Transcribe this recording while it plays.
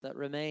that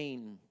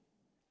remain.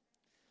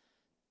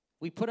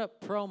 We put up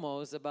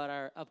promos about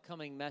our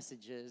upcoming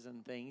messages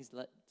and things,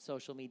 let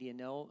social media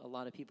know. A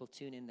lot of people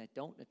tune in that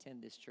don't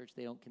attend this church.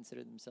 They don't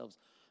consider themselves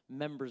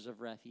members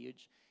of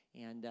Refuge.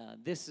 And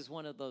this is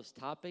one of those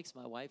topics.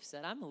 My wife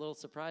said, I'm a little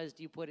surprised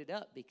you put it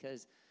up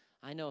because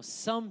I know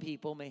some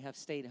people may have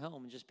stayed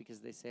home just because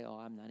they say, oh,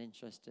 I'm not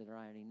interested or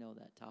I already know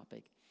that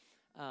topic.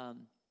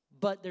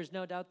 But there's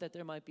no doubt that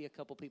there might be a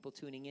couple people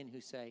tuning in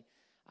who say,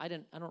 I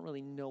don't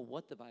really know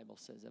what the Bible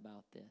says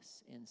about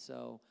this. And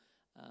so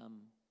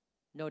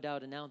no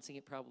doubt announcing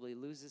it probably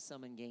loses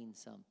some and gains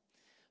some.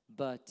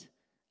 But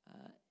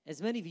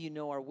as many of you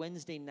know, our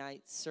Wednesday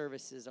night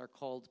services are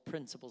called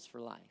Principles for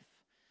Life.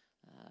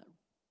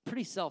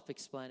 Pretty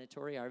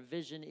self-explanatory. Our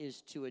vision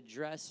is to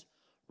address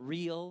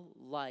real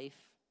life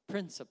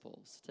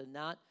principles.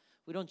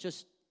 We don't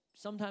just,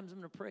 sometimes I'm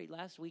going to pray.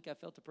 Last week I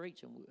felt to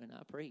preach and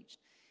I preached.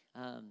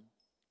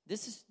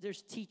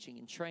 There's teaching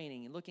and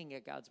training and looking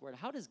at God's Word.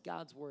 How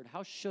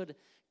should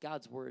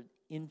God's Word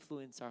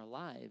influence our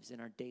lives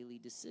and our daily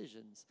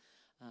decisions?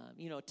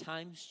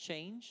 Times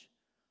change,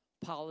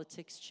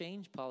 politics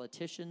change,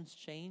 politicians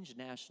change,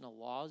 national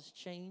laws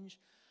change,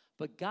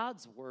 but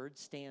God's Word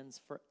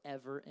stands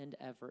forever and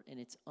ever, and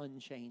it's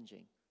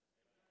unchanging.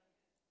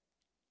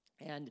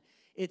 And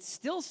it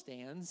still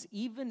stands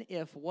even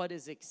if what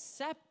is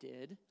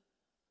accepted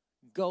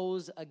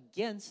goes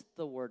against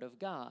the Word of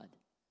God.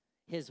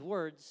 His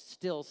Word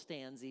still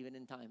stands even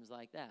in times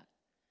like that.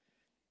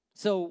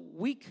 So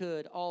we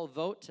could all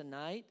vote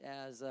tonight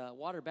as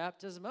water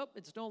baptism. Oh,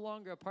 it's no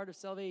longer a part of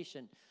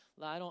salvation.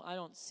 I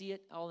don't see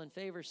it. All in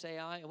favor, say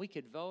aye. And we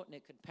could vote and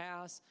it could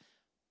pass.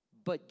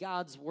 But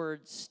God's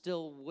Word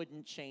still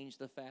wouldn't change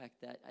the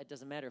fact that it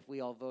doesn't matter if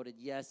we all voted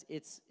yes.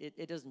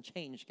 It doesn't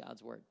change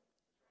God's Word.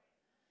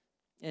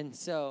 And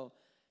so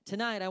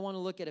tonight I want to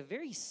look at a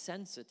very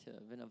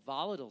sensitive and a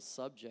volatile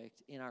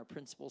subject in our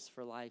Principles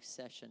for Life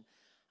session.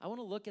 I want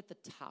to look at the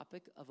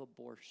topic of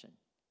abortion.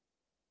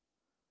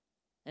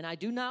 And I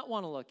do not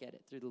want to look at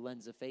it through the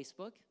lens of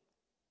Facebook,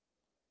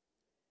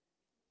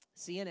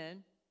 CNN,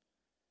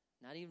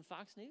 not even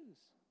Fox News,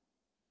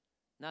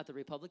 not the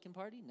Republican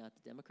Party, not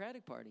the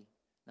Democratic Party,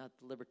 not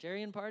the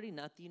Libertarian Party,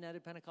 not the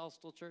United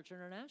Pentecostal Church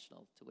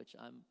International, to which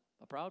I'm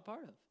a proud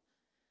part of.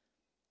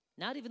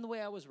 Not even the way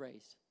I was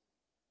raised.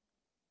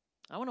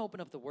 I want to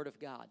open up the Word of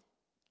God,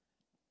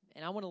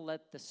 and I want to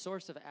let the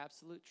source of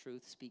absolute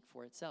truth speak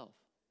for itself.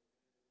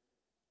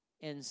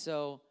 And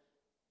so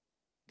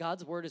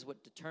God's Word is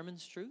what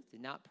determines truth,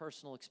 and not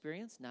personal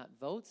experience, not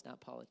votes,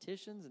 not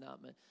politicians,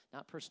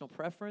 not personal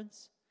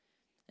preference.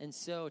 And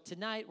so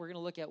tonight we're going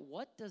to look at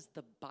what does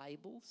the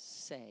Bible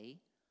say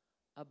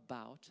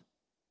about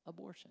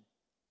abortion.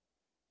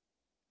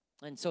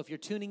 And so if you're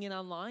tuning in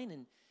online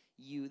and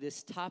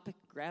this topic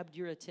grabbed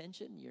your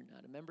attention, you're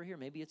not a member here,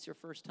 maybe it's your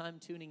first time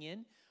tuning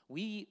in,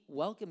 we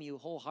welcome you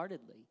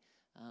wholeheartedly.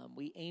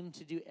 We aim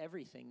to do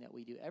everything that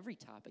we do, every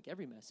topic,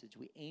 every message.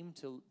 We aim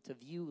to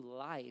view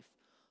life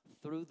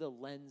through the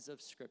lens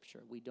of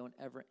Scripture. We don't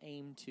ever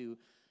aim to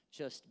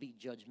just be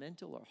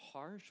judgmental or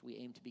harsh. We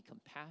aim to be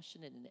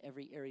compassionate in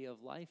every area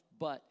of life.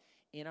 But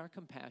in our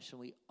compassion,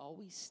 we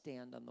always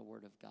stand on the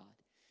Word of God.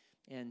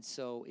 And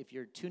so if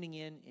you're tuning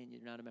in and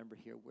you're not a member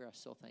here, we're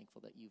so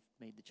thankful that you've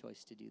made the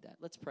choice to do that.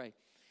 Let's pray.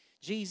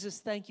 Jesus,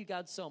 thank you,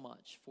 God, so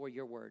much for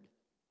your Word.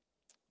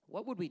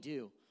 What would we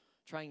do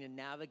trying to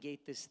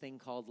navigate this thing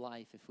called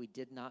life if we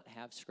did not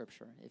have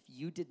Scripture? If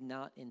you did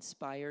not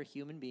inspire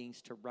human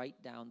beings to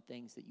write down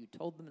things that you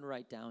told them to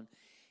write down,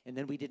 and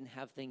then we didn't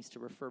have things to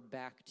refer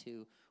back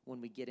to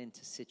when we get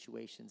into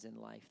situations in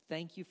life.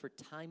 Thank you for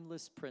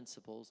timeless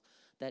principles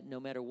that no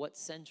matter what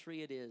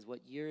century it is,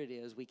 what year it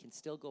is, we can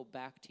still go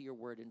back to your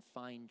Word and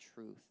find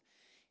truth.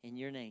 In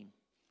your name,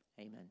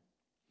 amen.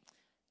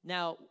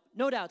 Now,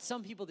 no doubt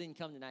some people didn't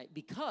come tonight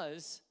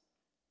because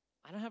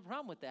I don't have a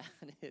problem with that.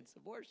 It's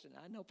abortion.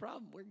 I have no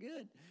problem. We're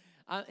good.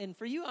 And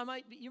for you,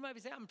 you might be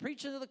saying, I'm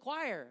preaching to the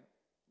choir.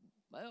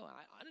 Well,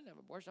 I didn't have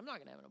an abortion. I'm not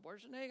going to have an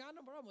abortion. Hey, I have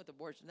no problem with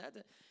abortion.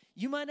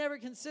 You might never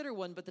consider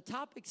one, but the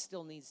topic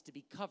still needs to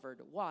be covered.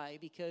 Why?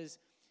 Because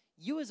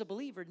you as a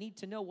believer need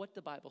to know what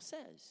the Bible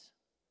says.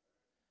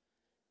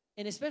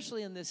 And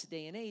especially in this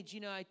day and age,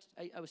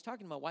 I was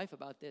talking to my wife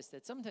about this,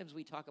 that sometimes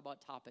we talk about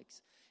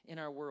topics in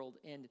our world,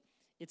 and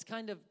it's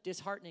kind of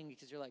disheartening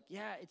because you're like,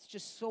 yeah, it's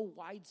just so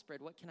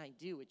widespread. What can I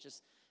do? It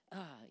just,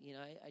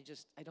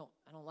 I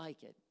don't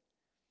like it.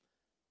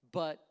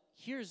 But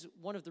here's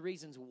one of the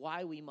reasons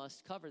why we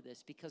must cover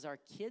this, because our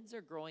kids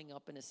are growing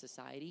up in a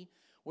society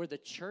where the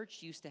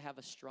church used to have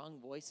a strong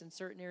voice in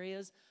certain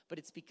areas, but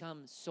it's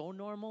become so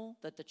normal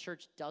that the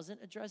church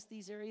doesn't address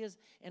these areas.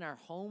 In our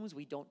homes,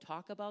 we don't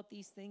talk about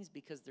these things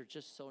because they're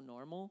just so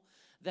normal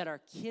that our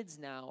kids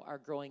now are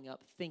growing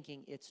up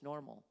thinking it's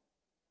normal.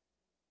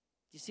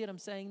 Do you see what I'm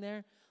saying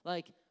there?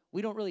 Like,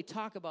 we don't really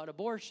talk about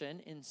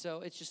abortion, and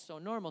so it's just so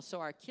normal.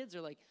 So our kids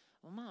are like,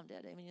 well, Mom,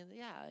 Dad,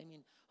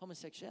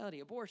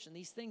 homosexuality, abortion,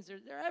 these things,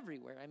 they're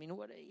everywhere.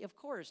 Of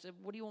course,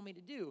 what do you want me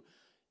to do?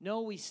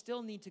 No, we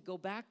still need to go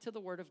back to the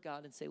Word of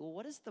God and say, well,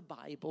 what does the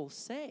Bible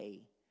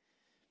say?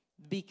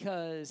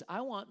 because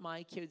I want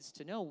my kids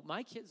to know.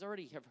 My kids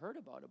already have heard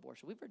about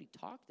abortion. We've already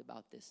talked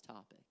about this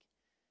topic.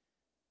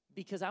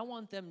 Because I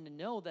want them to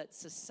know that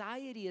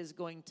society is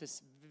going to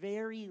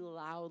very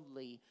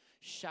loudly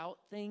shout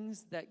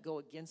things that go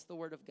against the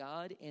Word of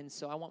God. And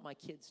so I want my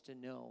kids to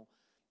know,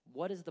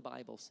 what does the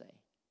Bible say?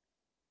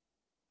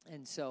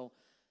 And so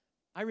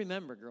I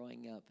remember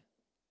growing up,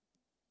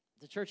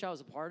 the church I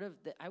was a part of,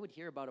 I would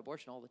hear about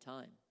abortion all the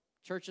time.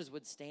 Churches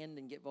would stand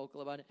and get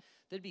vocal about it.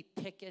 There'd be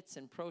pickets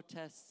and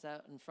protests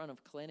out in front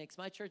of clinics.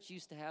 My church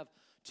used to have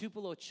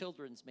Tupelo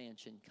Children's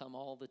Mansion come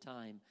all the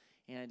time.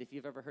 And if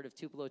you've ever heard of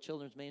Tupelo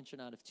Children's Mansion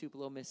out of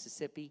Tupelo,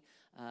 Mississippi,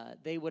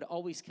 they would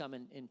always come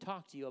and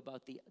talk to you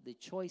about the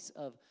choice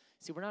of,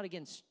 see, we're not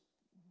against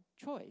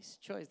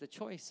the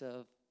choice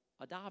of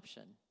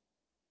adoption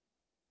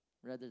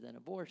rather than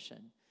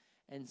abortion.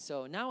 And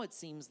so now it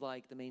seems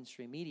like the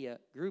mainstream media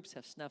groups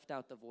have snuffed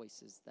out the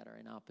voices that are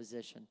in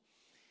opposition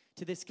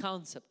to this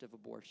concept of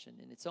abortion.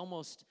 And it's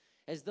almost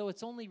as though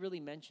it's only really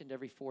mentioned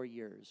every 4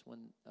 years when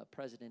a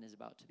president is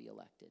about to be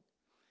elected.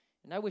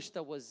 And I wish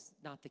that was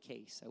not the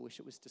case. I wish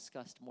it was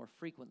discussed more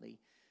frequently,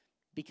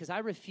 because I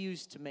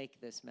refuse to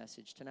make this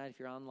message tonight. If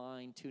you're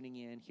online, tuning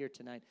in here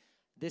tonight,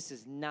 this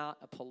is not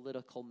a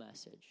political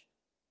message.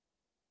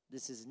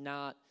 This is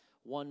not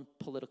one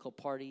political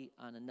party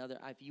on another.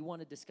 If you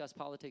want to discuss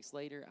politics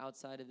later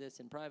outside of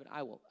this in private,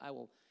 I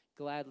will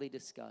gladly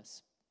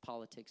discuss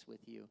politics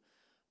with you.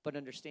 But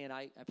understand,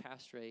 I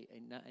pastor a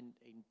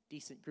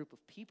decent group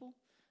of people,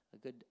 a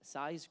good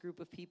sized group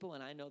of people,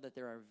 and I know that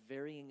there are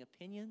varying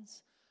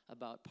opinions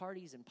about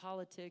parties and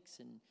politics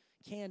and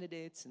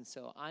candidates. And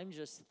so I'm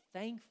just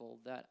thankful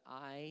that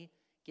I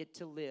get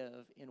to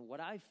live in what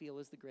I feel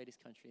is the greatest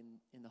country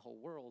in the whole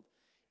world.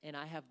 And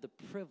I have the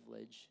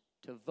privilege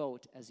to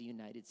vote as a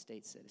United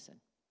States citizen.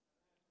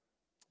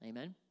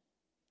 Amen?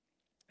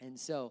 And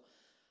so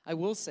I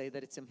will say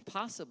that it's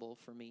impossible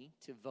for me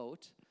to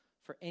vote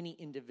for any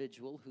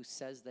individual who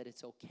says that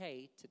it's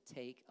okay to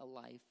take a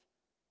life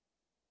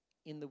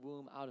in the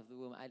womb, out of the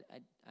womb. I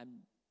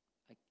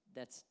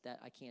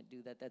can't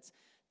do that.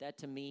 That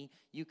to me,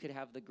 you could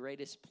have the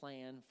greatest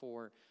plan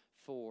for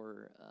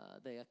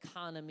the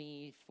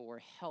economy, for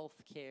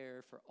health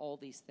care, for all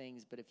these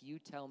things, but if you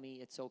tell me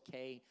it's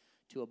okay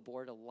to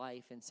abort a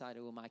life inside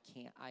a womb, I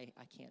can't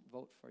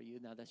vote for you.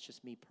 Now, that's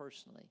just me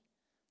personally.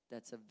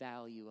 That's a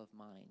value of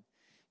mine.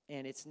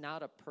 And it's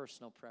not a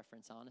personal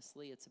preference,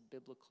 honestly. It's a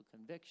biblical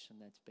conviction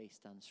that's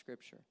based on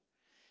Scripture.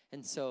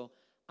 And so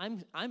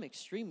I'm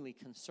extremely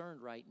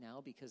concerned right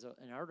now because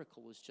an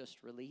article was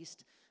just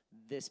released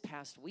this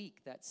past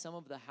week that some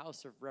of the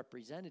House of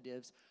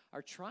Representatives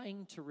are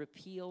trying to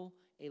repeal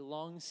a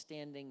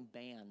long-standing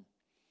ban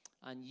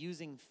on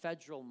using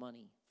federal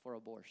money for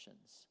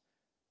abortions.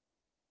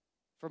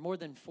 For more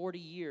than 40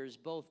 years,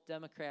 both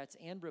Democrats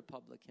and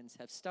Republicans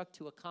have stuck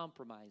to a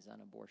compromise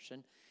on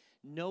abortion.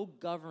 No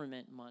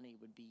government money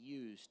would be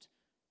used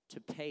to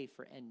pay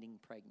for ending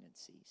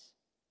pregnancies.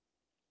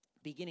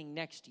 Beginning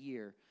next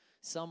year,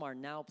 some are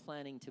now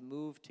planning to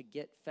move to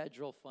get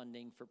federal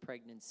funding for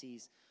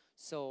pregnancies.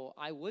 So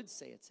I would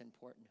say it's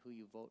important who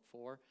you vote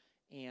for.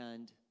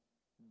 And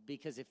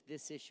because if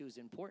this issue is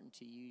important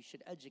to you, you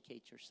should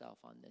educate yourself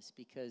on this,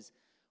 because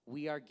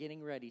we are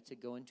getting ready to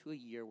go into a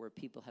year where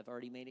people have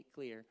already made it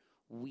clear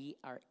we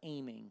are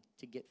aiming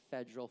to get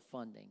federal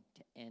funding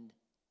to end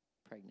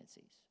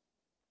pregnancies.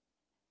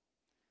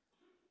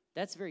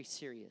 That's very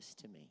serious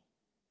to me.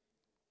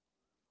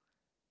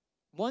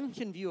 One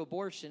can view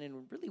abortion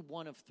in really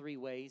one of three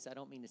ways. I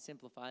don't mean to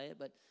simplify it,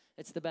 but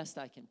it's the best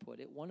I can put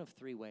it. One of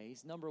three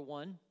ways. Number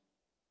one,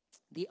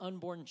 the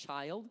unborn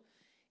child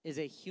is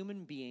a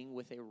human being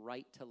with a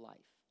right to life.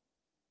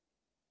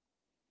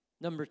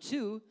 Number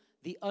two,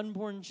 the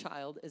unborn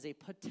child is a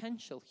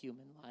potential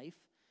human life.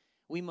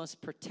 We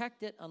must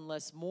protect it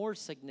unless more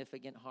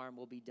significant harm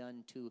will be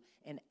done to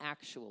an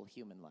actual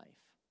human life.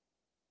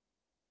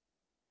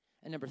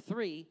 And number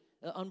three,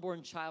 the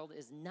unborn child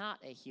is not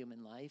a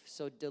human life,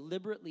 so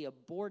deliberately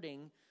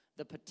aborting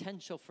the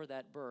potential for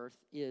that birth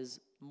is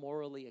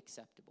morally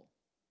acceptable.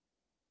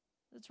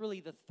 That's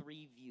really the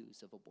three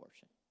views of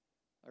abortion,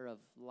 or of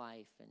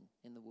life and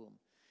in the womb.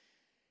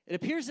 It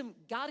appears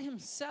God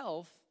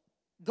himself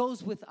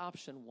goes with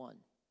option one.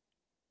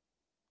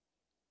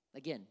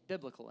 Again,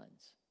 biblical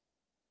lens.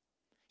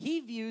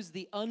 He views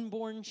the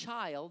unborn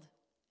child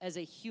as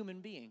a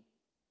human being.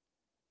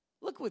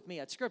 Look with me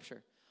at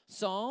Scripture.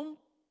 Psalm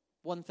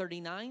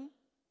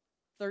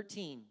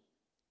 139:13.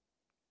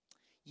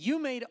 You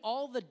made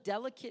all the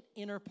delicate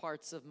inner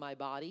parts of my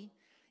body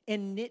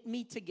and knit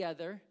me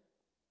together.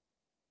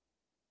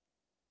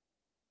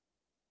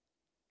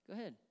 Go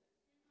ahead.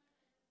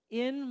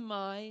 In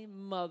my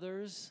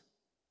mother's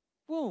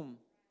womb.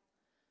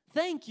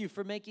 Thank you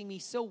for making me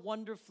so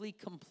wonderfully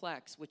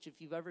complex, which if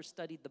you've ever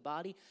studied the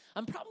body,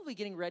 I'm probably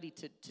getting ready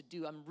to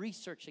do, I'm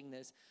researching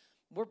this.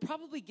 We're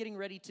probably getting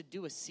ready to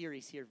do a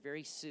series here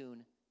very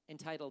soon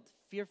entitled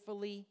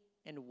Fearfully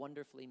and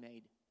Wonderfully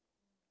Made.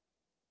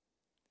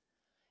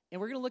 And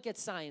we're going to look at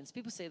science.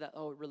 People say that,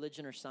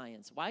 religion or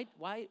science. Why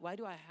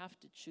do I have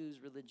to choose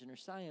religion or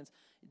science?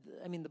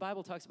 I mean, the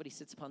Bible talks about he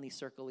sits upon the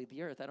circle of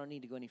the earth. I don't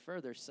need to go any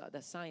further. So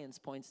the science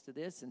points to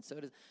this, and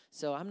so does.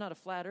 So I'm not a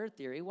flat earth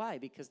theory. Why?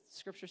 Because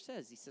Scripture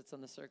says he sits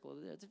on the circle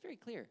of the earth. It's very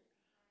clear.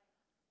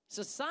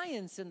 So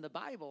science and the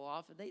Bible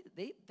often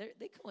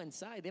they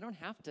coincide. They don't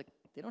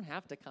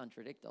have to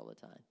contradict all the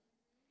time.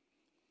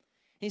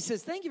 He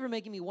says, "Thank you for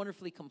making me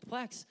wonderfully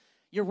complex.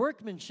 Your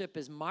workmanship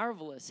is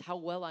marvelous, how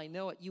well I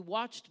know it. You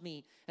watched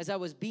me as I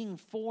was being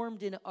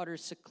formed in utter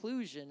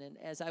seclusion and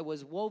as I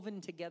was woven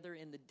together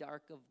in the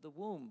dark of the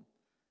womb.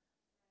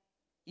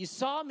 You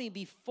saw me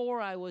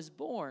before I was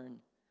born.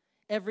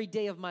 Every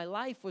day of my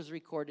life was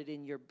recorded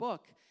in your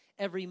book.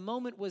 Every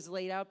moment was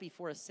laid out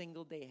before a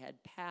single day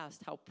had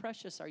passed. How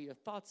precious are your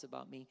thoughts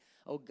about me.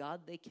 Oh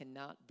God, they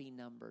cannot be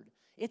numbered."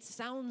 It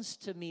sounds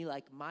to me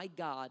like my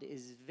God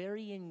is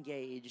very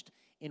engaged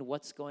in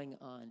what's going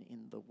on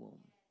in the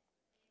womb.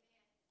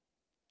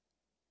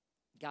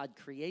 God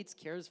creates,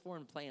 cares for,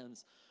 and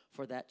plans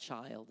for that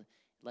child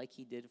like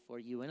he did for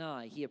you and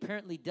I. He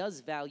apparently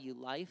does value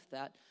life,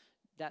 that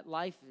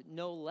life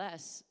no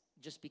less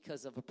just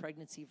because of a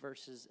pregnancy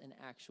versus an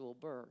actual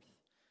birth.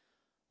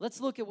 Let's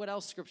look at what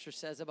else Scripture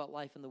says about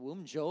life in the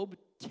womb. Job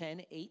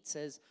 10:8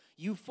 says,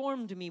 "You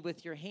formed me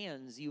with your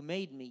hands, you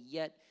made me,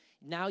 yet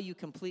now you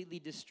completely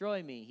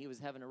destroy me." He was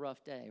having a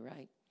rough day,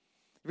 right?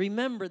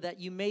 "Remember that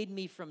you made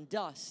me from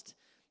dust.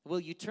 Will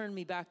you turn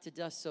me back to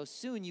dust so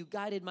soon? You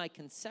guided my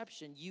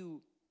conception.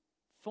 You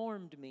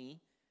formed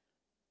me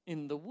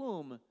in the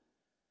womb."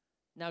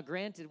 Now,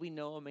 granted, we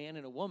know a man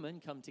and a woman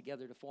come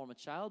together to form a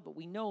child, but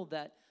we know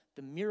that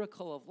the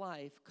miracle of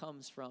life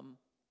comes from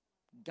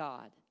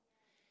God.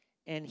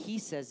 And he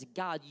says,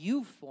 "God,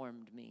 you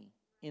formed me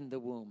in the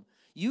womb.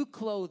 You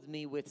clothed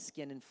me with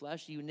skin and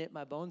flesh. You knit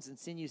my bones and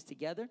sinews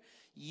together.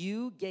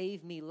 You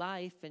gave me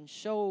life and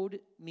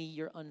showed me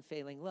your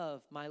unfailing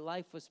love. My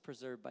life was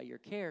preserved by your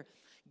care."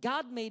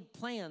 God made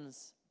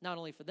plans not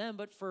only for them,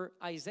 but for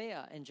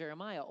Isaiah and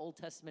Jeremiah, Old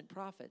Testament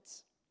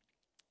prophets.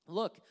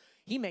 Look,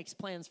 he makes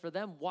plans for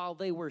them while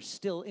they were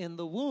still in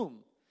the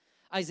womb.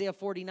 Isaiah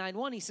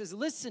 49:1, he says,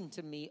 "Listen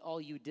to me,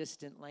 all you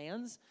distant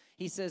lands."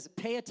 He says,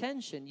 "Pay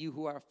attention, you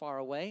who are far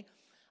away."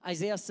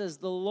 Isaiah says,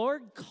 "The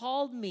Lord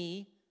called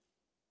me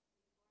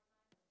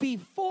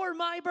before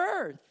my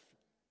birth."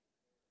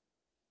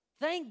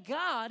 Thank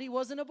God he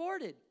wasn't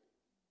aborted.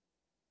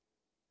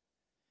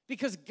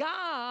 Because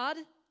God,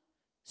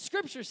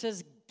 Scripture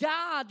says,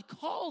 God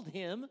called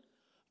him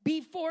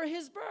before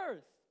his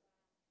birth.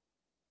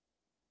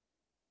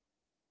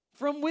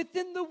 From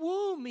within the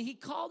womb, he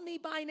called me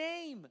by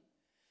name.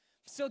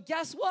 So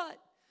guess what?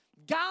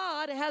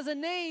 God has a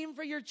name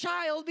for your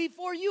child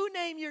before you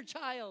name your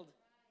child.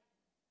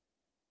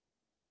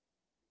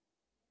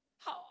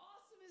 How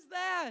awesome is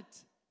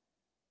that?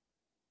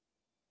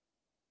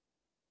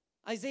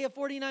 Isaiah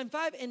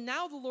 49:5, "And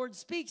now the Lord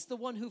speaks, the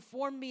one who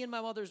formed me in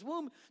my mother's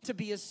womb to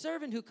be his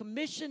servant, who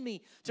commissioned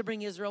me to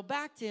bring Israel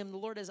back to him. The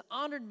Lord has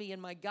honored me,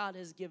 and my God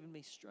has given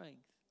me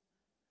strength."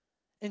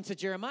 And to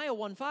Jeremiah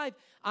 1:5,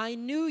 "I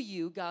knew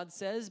you," God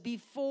says,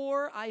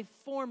 "before I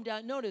formed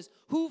out." Notice,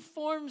 who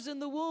forms in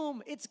the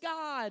womb? It's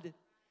God.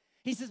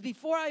 He says,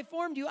 "Before I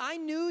formed you, I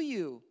knew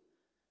you.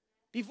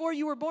 Before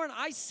you were born,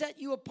 I set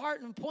you apart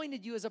and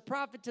appointed you as a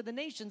prophet to the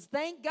nations."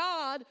 Thank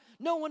God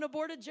no one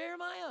aborted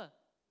Jeremiah.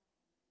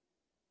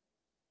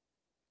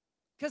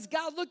 Because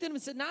God looked at him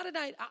and said, "Not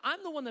tonight.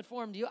 I'm the one that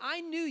formed you. I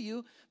knew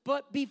you.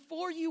 But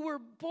before you were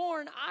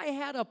born, I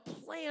had a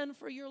plan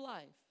for your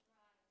life."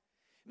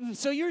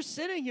 So you're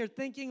sitting here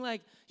thinking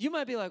like, you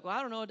might be like, "Well,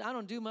 I don't know. I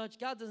don't do much.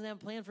 God doesn't have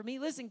a plan for me."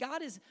 Listen,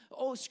 God is,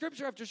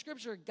 Scripture after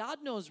Scripture,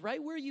 God knows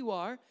right where you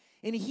are.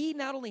 And he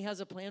not only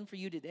has a plan for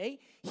you today,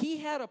 he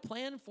had a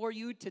plan for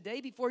you today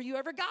before you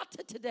ever got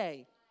to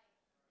today.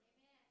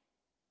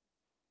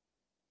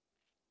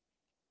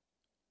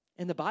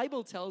 And the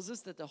Bible tells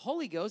us that the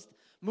Holy Ghost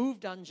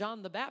moved on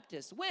John the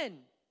Baptist.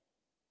 When?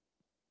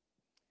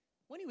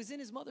 When he was in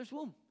his mother's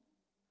womb.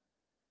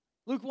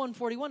 Luke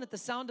 1:41, "At the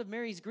sound of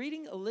Mary's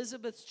greeting,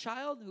 Elizabeth's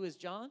child," who is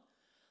John,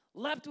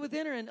 "leapt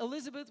within her, and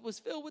Elizabeth was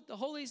filled with the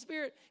Holy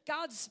Spirit."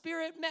 God's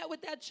Spirit met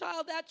with that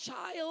child. That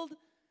child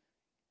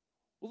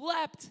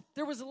leapt.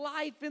 There was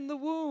life in the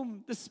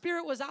womb. The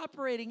Spirit was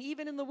operating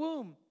even in the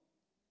womb.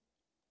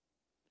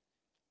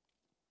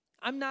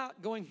 I'm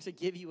not going to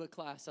give you a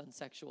class on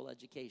sexual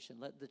education.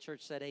 Let the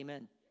church say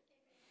amen.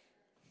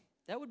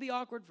 That would be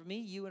awkward for me,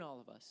 you, and all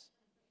of us.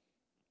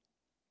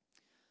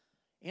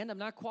 And I'm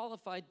not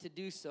qualified to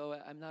do so.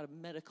 I'm not a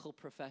medical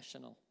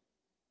professional.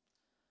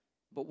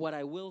 But what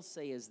I will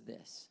say is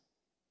this.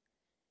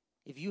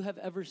 If you have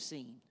ever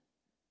seen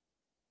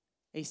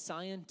a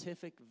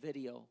scientific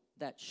video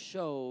that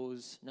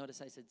shows,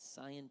 notice I said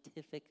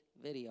scientific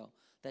video,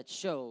 that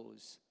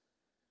shows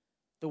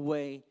the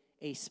way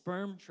a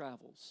sperm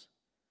travels,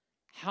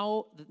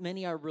 how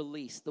many are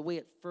released, the way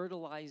it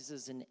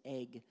fertilizes an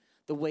egg,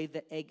 the way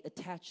the egg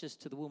attaches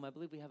to the womb. I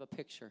believe we have a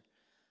picture.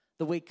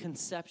 The way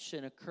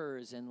conception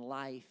occurs and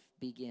life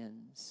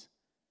begins.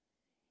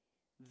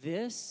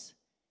 This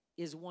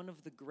is one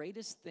of the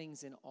greatest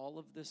things in all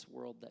of this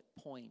world that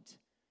point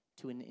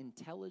to an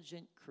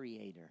intelligent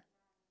creator.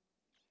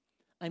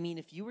 I mean,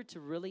 if you were to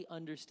really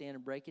understand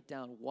and break it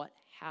down, what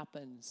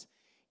happens,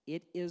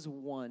 it is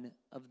one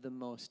of the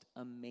most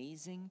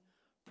amazing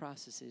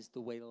processes,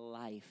 the way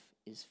life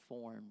is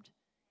formed.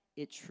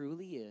 It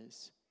truly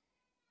is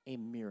a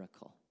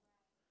miracle.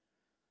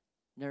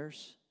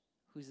 Nurse,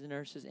 who's the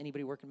nurses?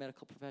 Anybody work in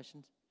medical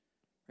professions?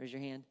 Raise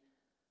your hand.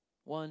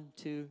 1,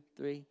 2,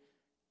 3.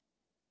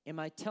 Am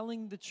I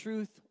telling the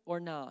truth or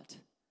not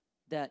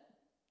that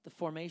the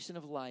formation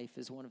of life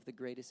is one of the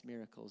greatest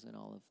miracles in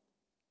all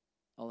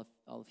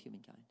of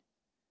humankind?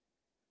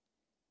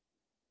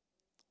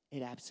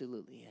 It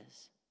absolutely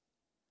is.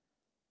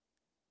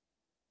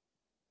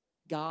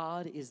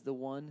 God is the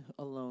one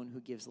alone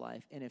who gives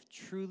life, and if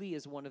truly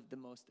is one of the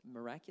most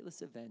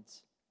miraculous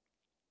events.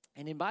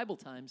 And in Bible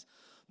times,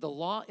 the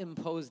law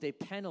imposed a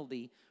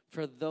penalty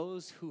for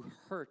those who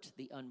hurt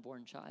the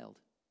unborn child.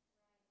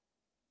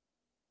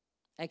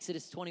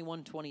 Exodus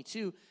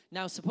 21:22.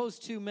 Now suppose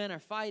two men are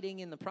fighting.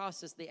 In the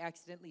process, they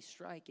accidentally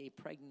strike a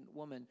pregnant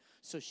woman,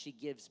 so she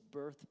gives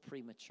birth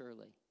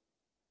prematurely.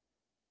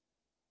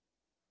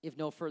 If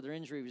no further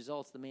injury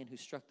results, the man who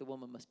struck the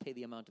woman must pay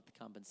the amount of the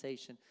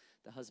compensation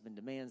the husband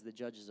demands. The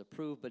judges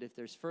approve, but if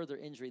there's further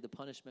injury, the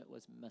punishment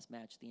must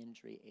match the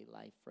injury, a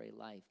life for a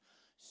life.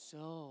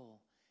 So,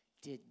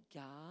 did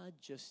God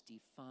just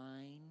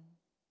define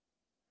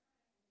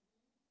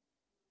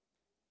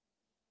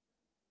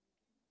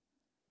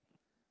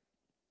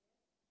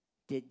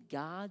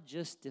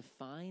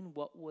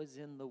what was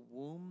in the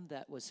womb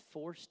that was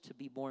forced to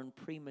be born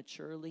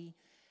prematurely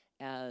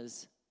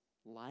as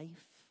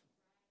life?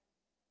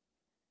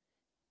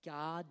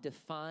 God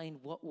defined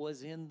what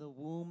was in the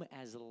womb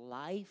as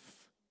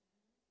life?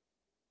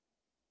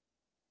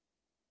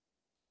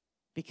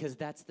 Because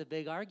that's the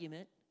big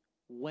argument.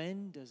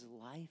 When does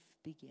life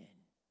begin?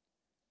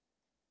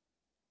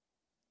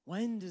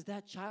 When does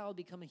that child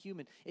become a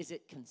human? Is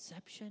it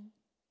conception?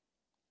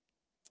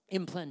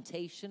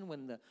 Implantation,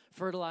 when the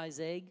fertilized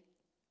egg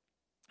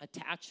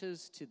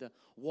attaches to the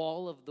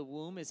wall of the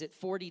womb? Is it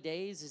 40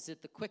 days? Is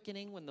it the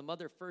quickening when the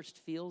mother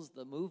first feels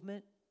the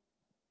movement?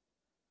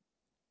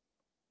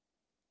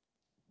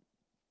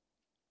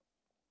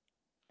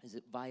 Is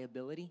it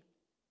viability?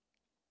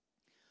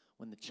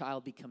 When the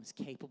child becomes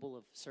capable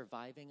of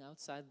surviving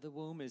outside the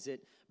womb? Is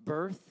it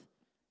birth?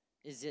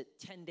 Is it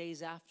 10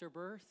 days after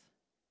birth?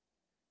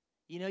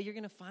 You know, you're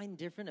going to find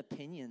different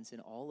opinions in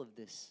all of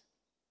this.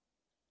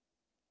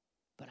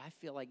 But I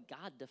feel like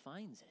God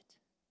defines it.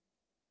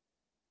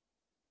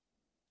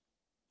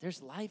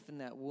 There's life in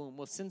that womb.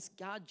 Well, since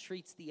God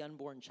treats the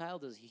unborn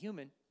child as a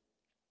human,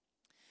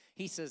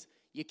 he says,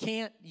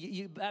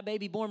 that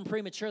baby born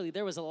prematurely,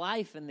 there was a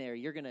life in there.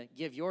 You're going to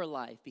give your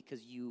life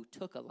because you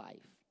took a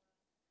life.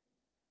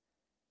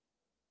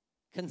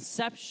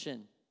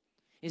 Conception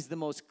is the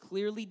most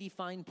clearly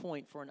defined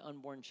point for an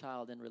unborn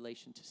child in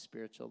relation to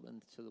spiritual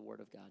and to the Word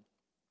of God.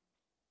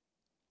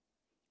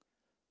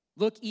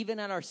 Look even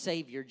at our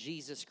Savior,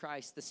 Jesus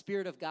Christ. The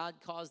Spirit of God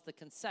caused the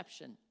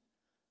conception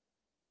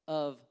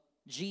of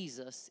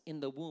Jesus in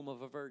the womb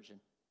of a virgin.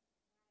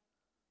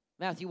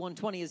 Matthew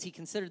 1:20, as he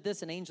considered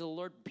this, an angel of the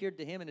Lord appeared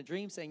to him in a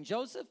dream, saying,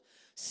 Joseph,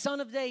 son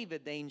of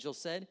David, the angel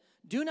said,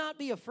 do not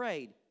be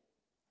afraid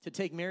to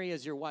take Mary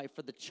as your wife,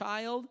 for the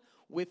child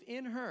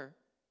within her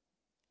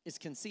is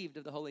conceived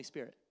of the Holy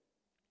Spirit.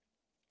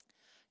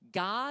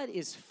 God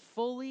is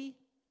fully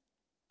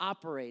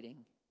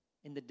operating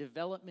in the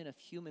development of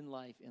human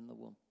life in the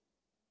womb.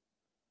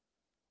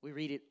 We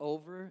read it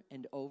over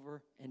and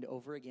over and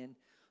over again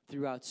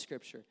throughout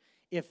Scripture.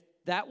 If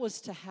that was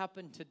to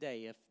happen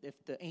today,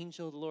 if the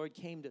angel of the Lord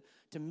came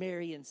to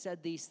Mary and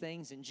said these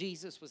things, and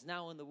Jesus was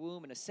now in the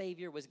womb and a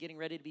Savior was getting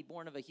ready to be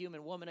born of a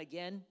human woman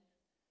again,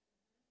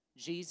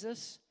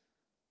 Jesus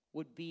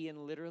would be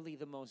in literally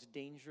the most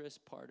dangerous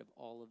part of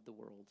all of the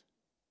world.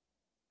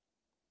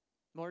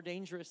 More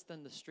dangerous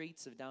than the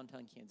streets of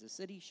downtown Kansas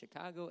City,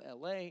 Chicago,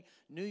 LA,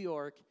 New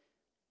York,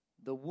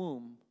 the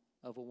womb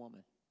of a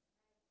woman.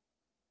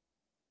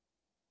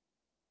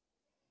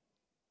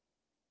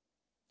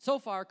 So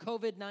far,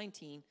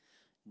 COVID-19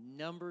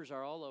 numbers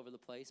are all over the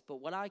place, but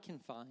what I can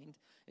find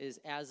is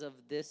as of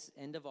this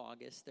end of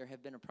August, there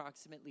have been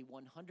approximately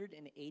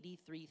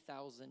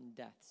 183,000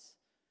 deaths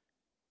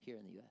here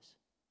in the U.S.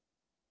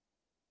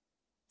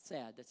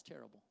 Sad, that's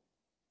terrible.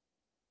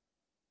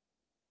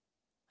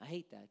 I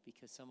hate that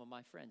because some of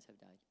my friends have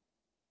died.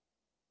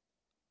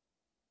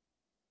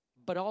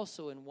 But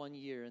also in 1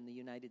 year in the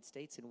United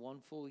States, in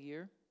one full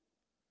year,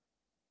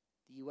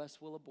 the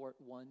U.S. will abort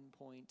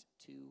 1.2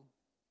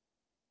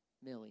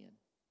 million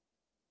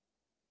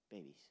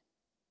babies.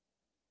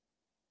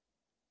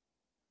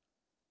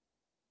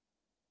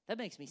 That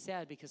makes me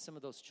sad because some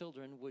of those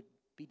children would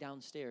be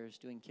downstairs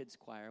doing kids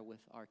choir with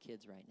our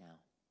kids right now.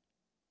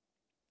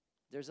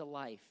 There's a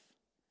life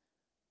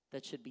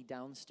that should be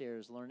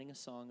downstairs learning a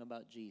song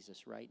about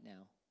Jesus right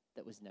now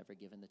that was never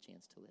given the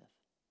chance to live.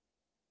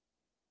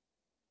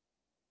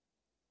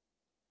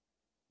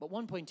 But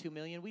 1.2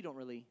 million, we don't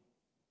really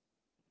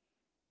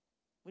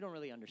We don't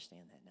really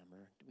understand that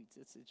number.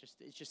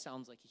 It just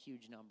sounds like a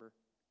huge number.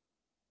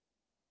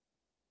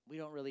 We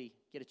don't really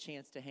get a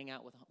chance to hang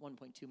out with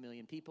 1.2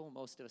 million people.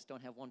 Most of us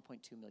don't have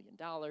 $1.2 million.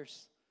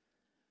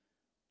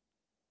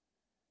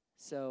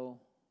 So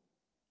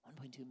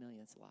 1.2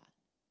 million is a lot.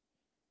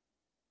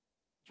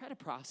 Try to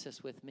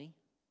process with me.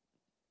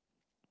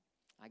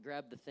 I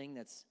grabbed the thing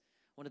that's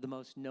one of the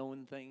most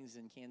known things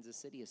in Kansas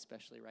City,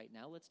 especially right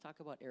now. Let's talk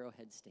about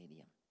Arrowhead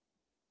Stadium.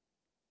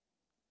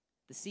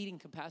 The seating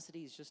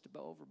capacity is just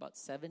about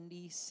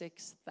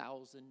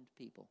 76,000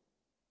 people.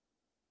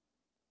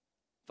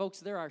 Folks,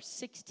 there are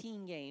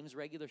 16 games,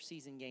 regular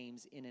season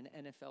games, in an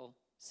NFL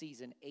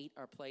season. 8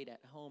 are played at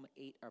home,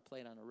 8 are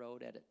played on the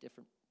road at a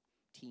different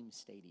team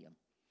stadium.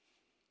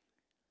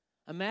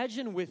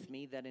 Imagine with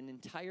me that an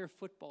entire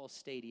football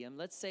stadium,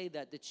 let's say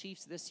that the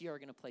Chiefs this year are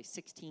going to play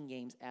 16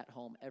 games at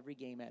home, every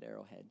game at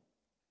Arrowhead.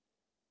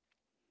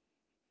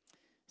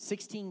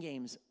 16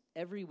 games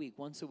every week,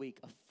 once a week,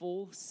 a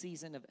full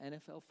season of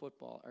NFL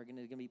football are going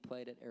to be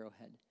played at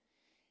Arrowhead.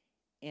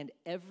 And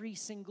every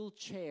single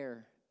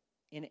chair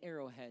in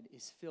Arrowhead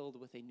is filled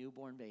with a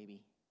newborn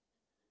baby.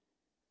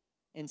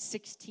 And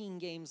 16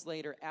 games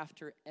later,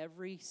 after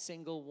every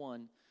single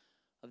one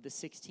of the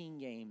 16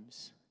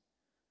 games,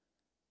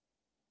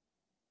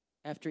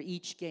 after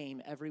each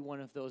game, every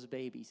one of those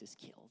babies is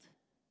killed.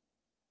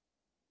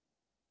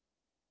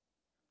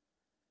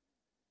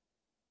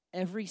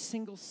 Every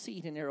single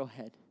seat in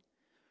Arrowhead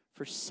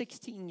for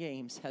 16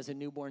 games has a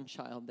newborn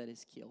child that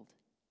is killed.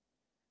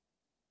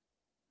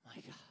 My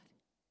God.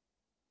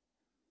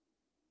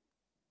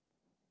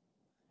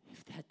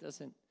 If that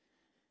doesn't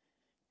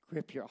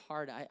grip your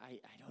heart, I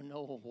don't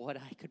know what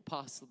I could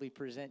possibly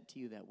present to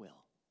you that will.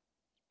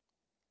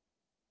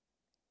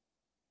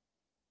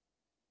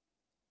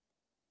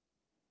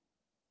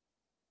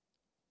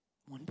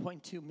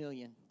 1.2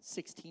 million,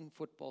 16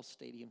 football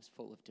stadiums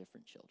full of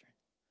different children.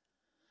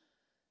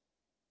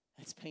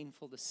 It's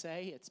painful to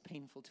say, it's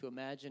painful to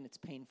imagine, it's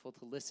painful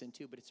to listen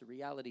to, but it's a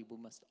reality we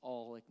must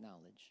all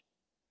acknowledge.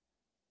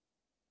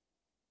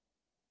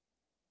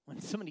 When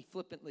somebody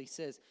flippantly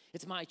says,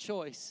 it's my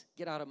choice,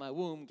 get out of my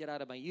womb, get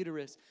out of my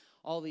uterus,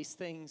 all these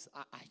things,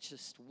 I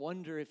just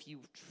wonder if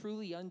you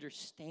truly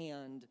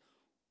understand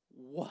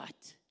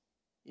what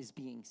is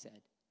being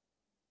said.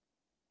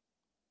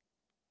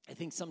 I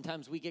think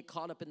sometimes we get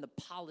caught up in the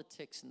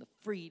politics and the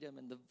freedom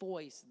and the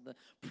voice and the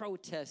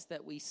protest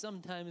that we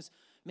sometimes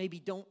maybe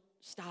don't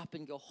stop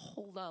and go,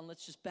 hold on,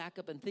 let's just back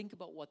up and think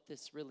about what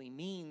this really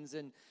means.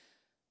 And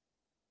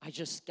I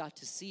just got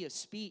to see a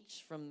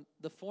speech from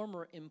the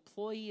former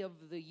Employee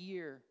of the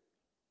Year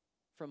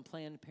from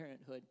Planned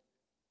Parenthood.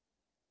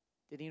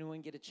 Did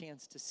anyone get a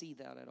chance to see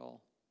that at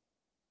all?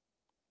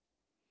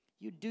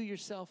 You do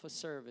yourself a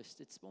service.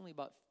 It's only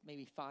about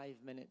maybe 5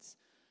 minutes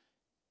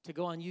to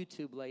go on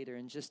YouTube later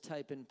and just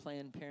type in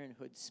Planned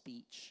Parenthood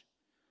speech.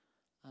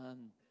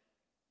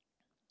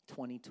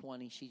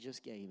 2020, she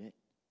just gave it.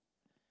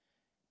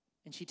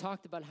 And she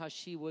talked about how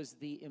she was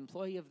the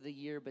Employee of the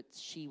Year, but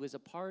she was a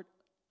part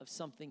of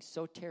something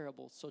so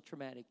terrible, so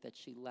traumatic, that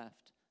she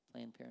left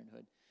Planned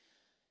Parenthood.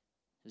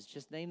 It was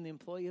just named the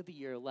Employee of the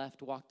Year,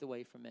 left, walked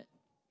away from it.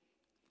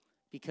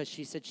 Because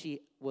she said she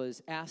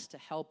was asked to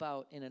help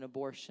out in an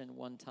abortion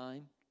one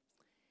time.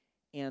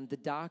 And the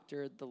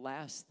doctor, the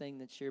last thing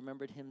that she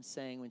remembered him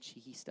saying when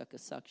he stuck a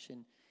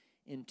suction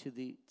into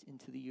the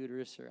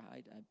uterus, or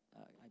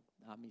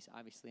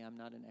obviously I'm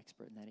not an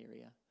expert in that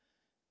area.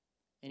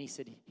 And he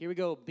said, "Here we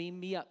go, beam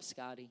me up,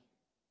 Scotty."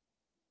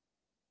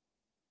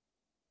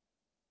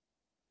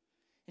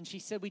 And she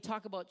said, we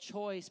talk about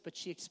choice, but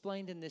she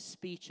explained in this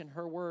speech, in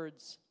her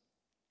words,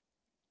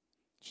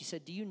 she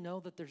said, "Do you know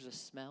that there's a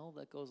smell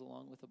that goes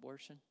along with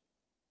abortion?"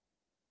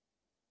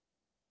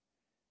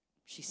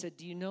 She said,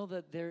 "Do you know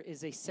that there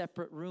is a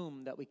separate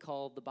room that we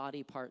call the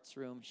body parts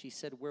room?" She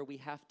said, "where we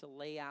have to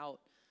lay out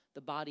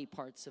the body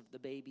parts of the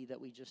baby that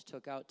we just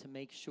took out to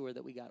make sure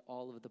that we got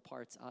all of the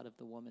parts out of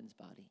the woman's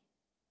body."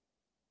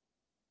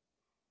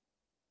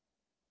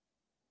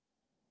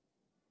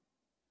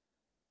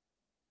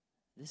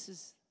 This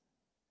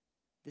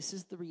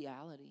is the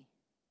reality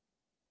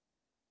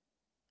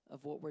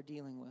of what we're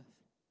dealing with.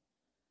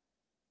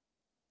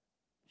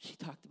 She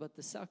talked about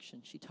the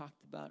suction. She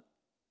talked about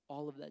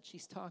all of that.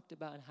 She's talked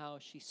about how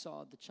she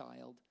saw the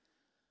child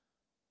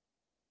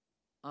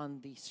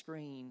on the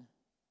screen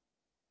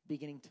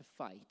beginning to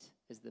fight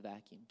as the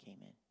vacuum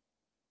came in.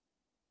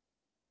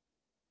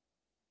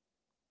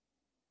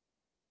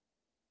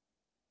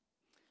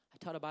 I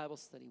taught a Bible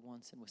study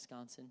once in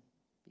Wisconsin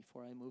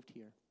before I moved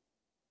here.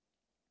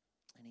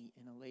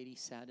 And a lady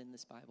sat in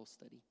this Bible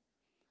study.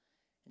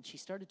 And she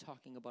started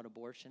talking about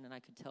abortion, and I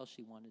could tell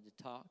she wanted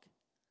to talk.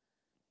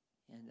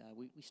 And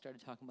we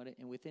started talking about it,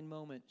 and within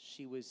moments,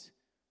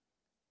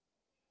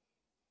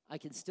 I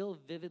can still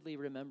vividly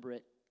remember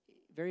it.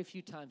 Very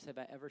few times have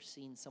I ever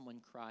seen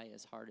someone cry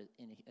as hard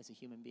as a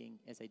human being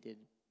as I did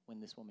when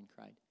this woman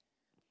cried.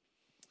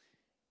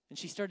 And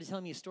she started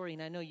telling me a story,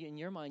 and I know in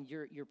your mind,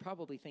 you're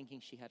probably thinking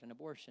she had an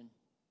abortion.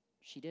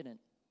 She didn't.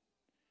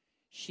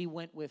 She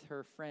went with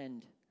her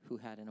friend who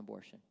had an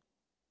abortion.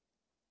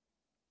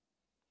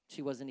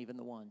 She wasn't even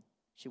the one.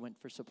 She went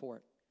for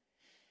support.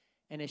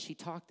 And as she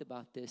talked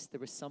about this, there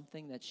was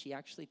something that she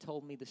actually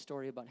told me the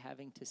story about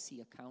having to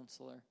see a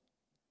counselor.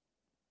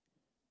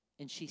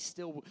 And she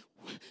still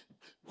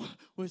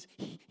was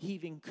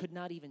heaving, could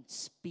not even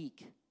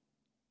speak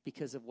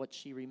because of what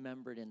she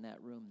remembered in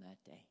that room that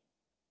day.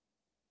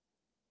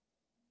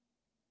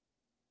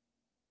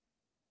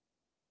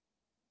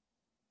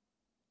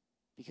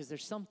 Because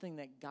there's something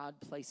that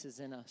God places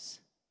in us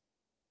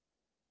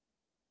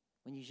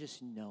when you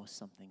just know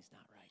something's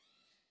not right.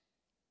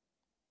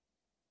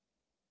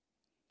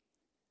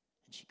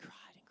 And she cried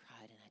and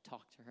cried, and I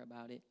talked to her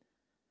about it.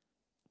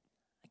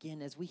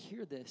 Again, as we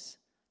hear this,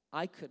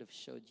 I could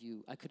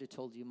have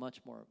told you much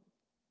more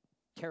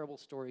terrible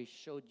stories,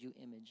 showed you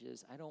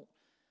images. I don't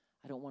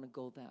want to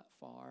go that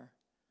far.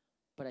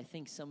 But I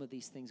think some of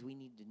these things we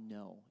need to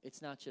know.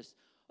 It's not just,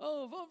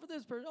 oh, vote for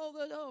this person,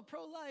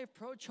 pro-life,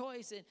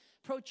 pro-choice. And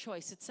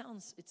pro-choice, it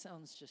sounds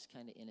just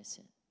kind of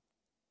innocent.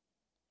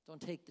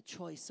 Don't take the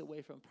choice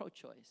away from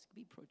pro-choice.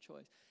 Be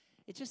pro-choice.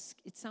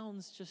 It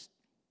sounds just,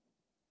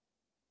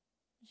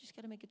 you just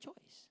got to make a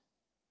choice.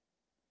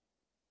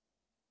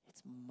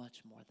 It's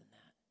much more than that.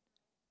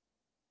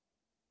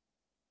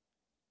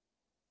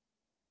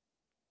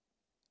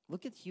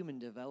 Look at human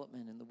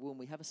development in the womb.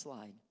 We have a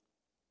slide.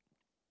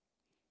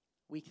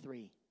 Week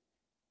 3.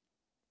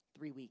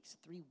 3 weeks.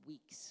 3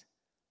 weeks.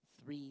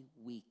 3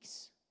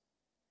 weeks.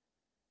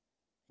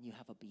 And you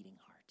have a beating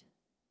heart.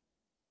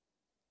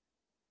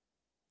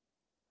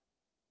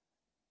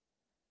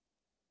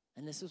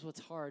 And this is what's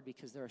hard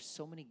because there are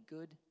so many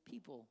good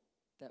people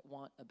that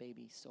want a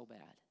baby so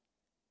bad.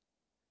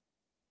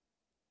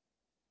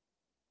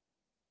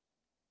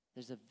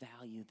 There's a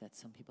value that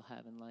some people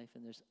have in life,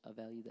 and there's a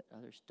value that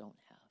others don't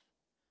have.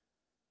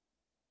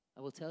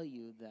 I will tell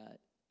you that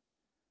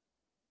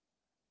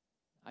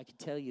I can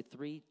tell you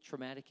 3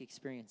 traumatic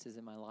experiences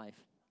in my life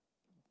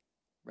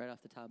right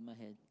off the top of my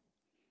head.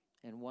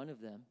 And one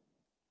of them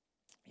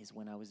is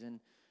when I was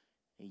in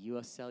a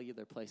U.S.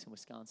 cellular place in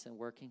Wisconsin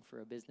working for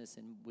a business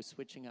and was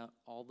switching out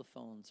all the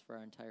phones for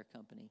our entire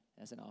company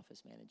as an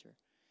office manager.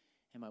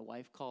 And my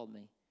wife called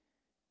me.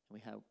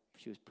 And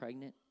she was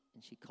pregnant,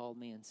 and she called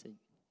me and said,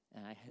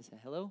 and I said,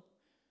 hello?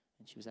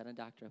 And she was at a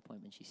doctor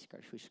appointment. She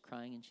was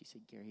crying, and she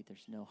said, Gary,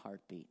 there's no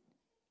heartbeat.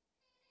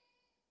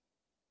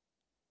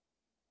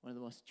 One of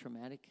the most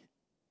traumatic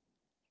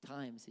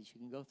times that you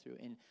can go through.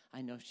 And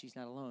I know she's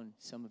not alone.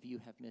 Some of you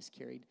have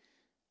miscarried.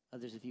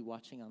 Others of you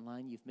watching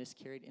online, you've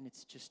miscarried. And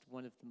it's just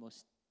one of the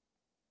most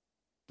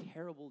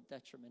terrible,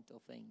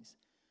 detrimental things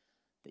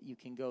that you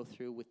can go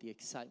through with the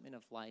excitement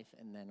of life,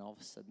 and then all of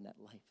a sudden that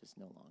life is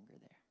no longer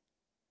there.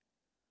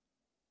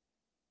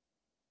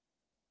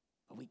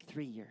 But week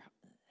 3,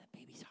 that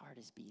baby's heart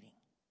is beating.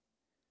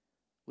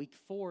 Week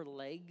 4,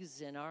 legs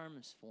and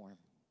arms form.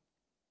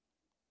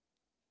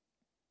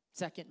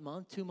 2nd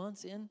month, 2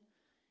 months in,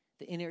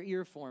 the inner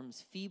ear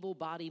forms. Feeble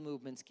body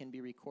movements can be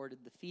recorded.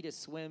 The fetus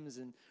swims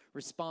and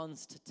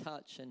responds to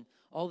touch. And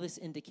all this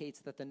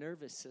indicates that the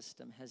nervous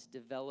system has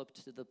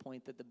developed to the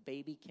point that the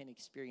baby can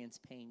experience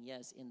pain.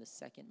 Yes, in the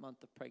 2nd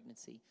month of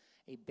pregnancy,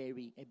 a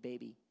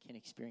baby can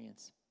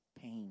experience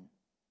pain.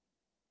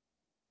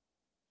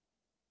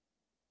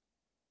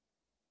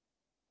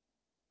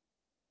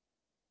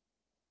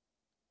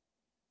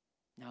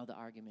 Now the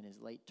argument is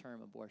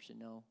late-term abortion.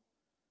 No,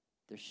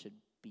 there should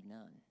be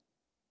none.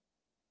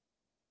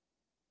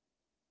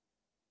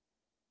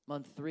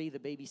 Month 3, the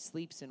baby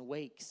sleeps and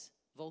wakes.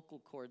 Vocal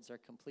cords are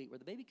complete, where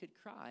the baby could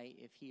cry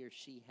if he or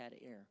she had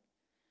air.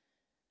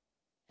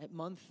 At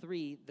month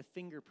 3, the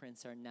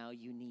fingerprints are now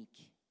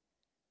unique,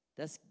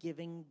 thus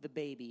giving the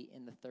baby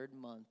in the 3rd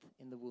month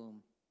in the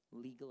womb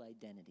legal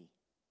identity.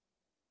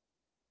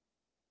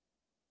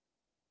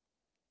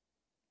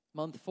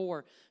 Month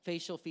 4,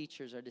 facial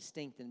features are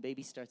distinct and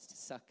baby starts to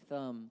suck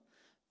thumb.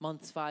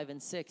 Months 5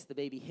 and 6, the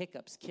baby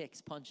hiccups, kicks,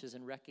 punches,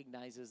 and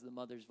recognizes the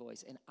mother's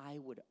voice. And I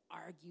would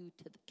argue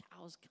till the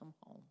cows come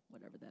home,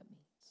 whatever that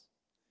means,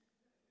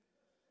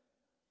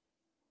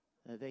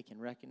 that they can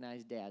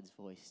recognize dad's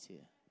voice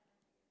too.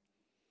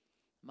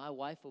 My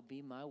wife will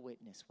be my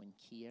witness. When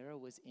Kiara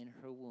was in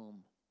her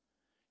womb,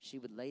 she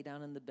would lay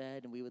down in the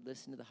bed and we would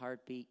listen to the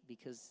heartbeat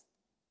because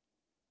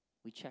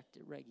we checked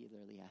it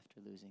regularly after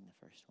losing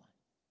the first one.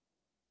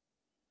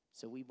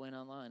 So we went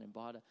online and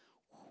bought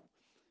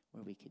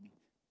where we could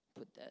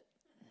put that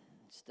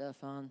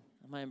stuff on.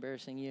 Am I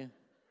embarrassing you?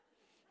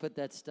 Put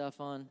that stuff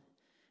on,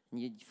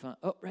 and you'd find,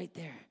 right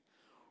there.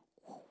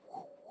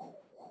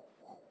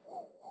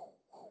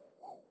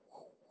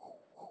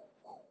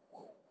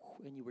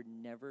 And you were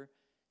never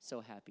so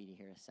happy to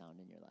hear a sound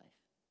in your life.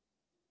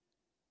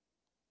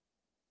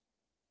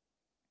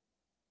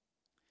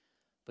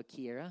 But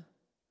Kiara,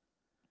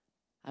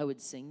 I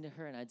would sing to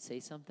her, and I'd say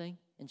something,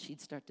 and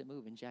she'd start to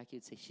move, and Jackie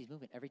would say, she's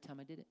moving every time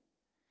I did it.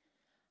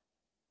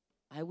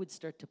 I would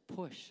start to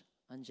push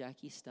on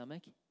Jackie's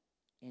stomach,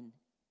 and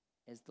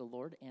as the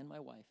Lord and my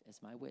wife,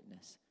 as my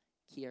witness,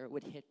 Kiara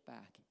would hit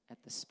back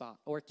at the spot,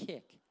 or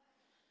kick.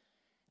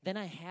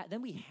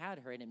 Then we had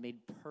her, and it made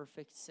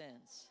perfect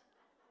sense.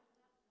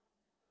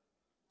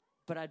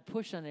 But I'd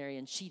push on an area,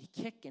 and she'd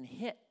kick and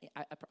hit.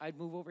 I'd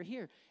move over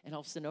here, and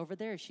all of a sudden over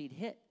there, she'd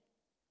hit.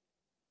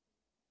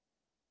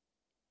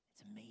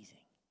 It's amazing.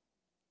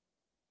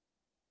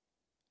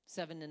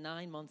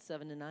 months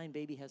 7 to 9,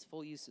 baby has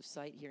full use of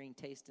sight, hearing,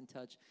 taste, and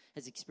touch,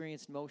 has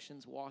experienced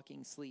motions,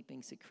 walking,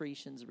 sleeping,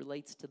 secretions,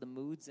 relates to the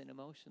moods and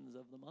emotions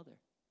of the mother.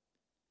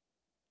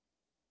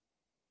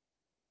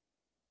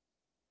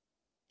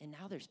 And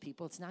now there's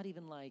people, it's not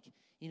even like,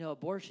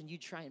 abortion, you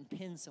try and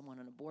pin someone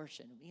on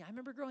abortion. I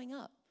remember growing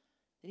up,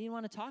 they didn't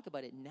want to talk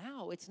about it.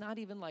 Now it's not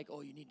even like,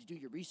 oh, you need to do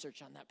your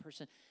research on that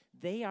person.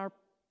 There's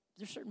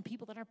certain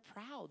people that are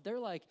proud. They're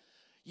like,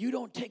 you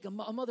don't take a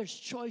mother's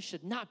choice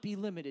should not be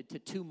limited to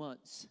 2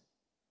 months.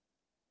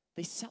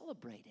 They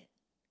celebrate it.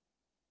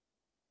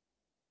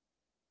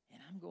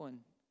 And I'm going,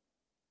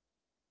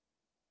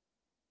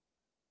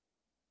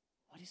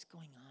 what is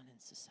going on in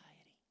society?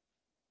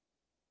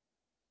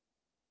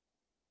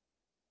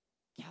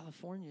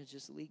 California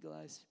just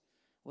legalized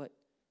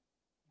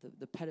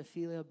the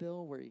pedophilia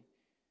bill where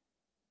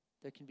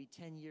there can be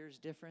 10 years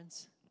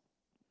difference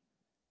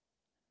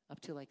up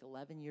to like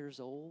 11 years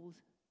old.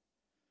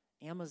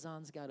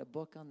 Amazon's got a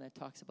book on that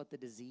talks about the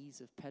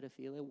disease of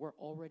pedophilia. We're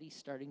already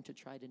starting to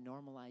try to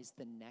normalize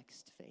the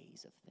next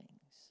phase of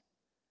things.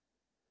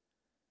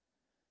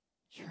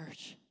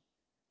 Church,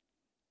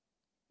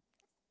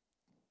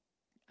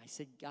 I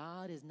said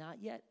God is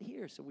not yet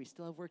here, so we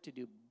still have work to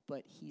do,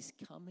 but he's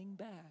coming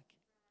back.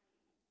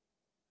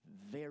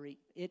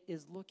 It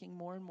is looking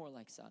more and more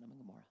like Sodom and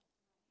Gomorrah.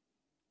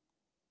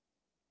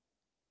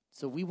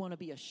 So we want to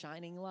be a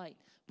shining light,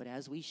 but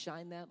as we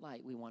shine that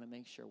light, we want to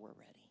make sure we're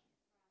ready.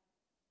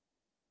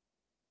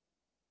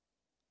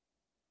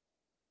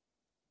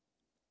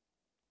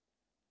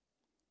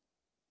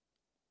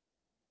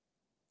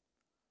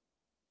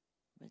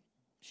 But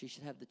she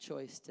should have the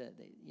choice to,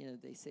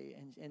 they say,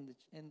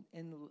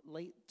 and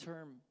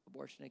late-term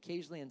abortion,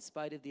 occasionally in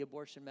spite of the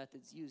abortion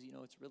methods used,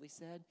 it's really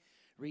sad.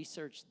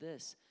 Research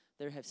this.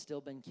 There have still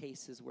been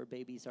cases where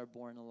babies are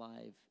born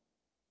alive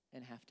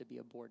and have to be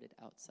aborted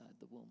outside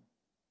the womb.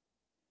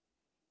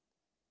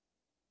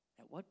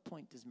 At what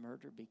point does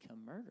murder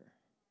become murder?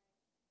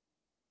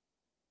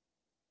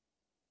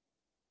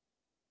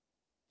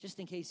 Just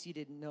in case you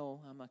didn't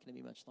know, I'm not going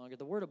to be much longer.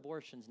 The word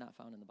abortion is not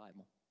found in the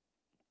Bible.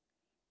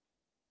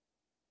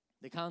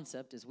 The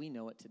concept, as we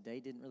know it today,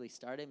 didn't really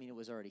start. It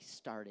was already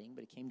starting,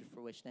 but it came to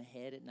fruition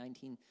ahead at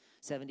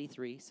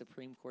 1973,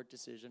 Supreme Court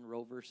decision,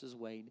 Roe versus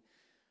Wade.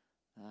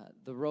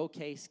 The Roe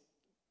case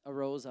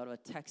arose out of a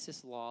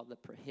Texas law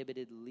that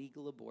prohibited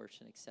legal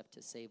abortion except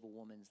to save a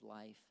woman's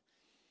life.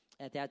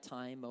 At that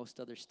time,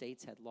 most other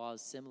states had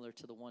laws similar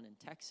to the one in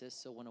Texas,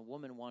 so when a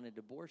woman wanted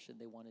abortion,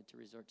 they wanted to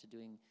resort to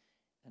doing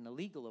an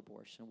illegal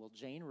abortion. Well,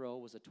 Jane Roe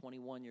was a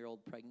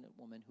 21-year-old pregnant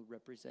woman who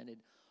represented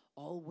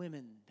all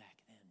women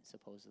back then,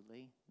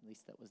 supposedly, at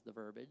least that was the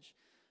verbiage,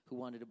 who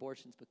wanted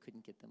abortions but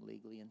couldn't get them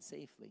legally and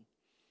safely.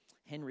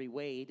 Henry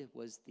Wade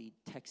was the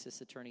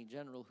Texas Attorney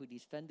General who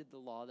defended the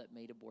law that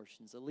made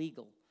abortions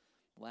illegal.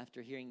 Well,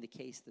 after hearing the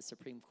case, the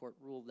Supreme Court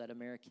ruled that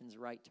Americans'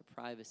 right to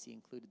privacy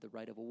included the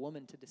right of a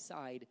woman to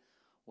decide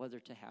whether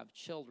to have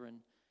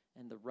children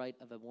and the right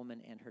of a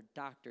woman and her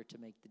doctor to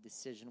make the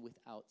decision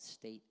without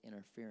state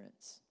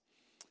interference.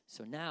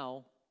 So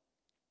now,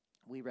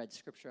 we read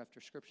scripture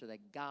after scripture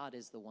that God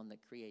is the one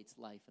that creates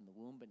life in the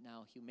womb, but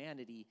now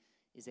humanity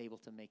is able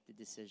to make the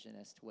decision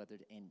as to whether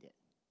to end it.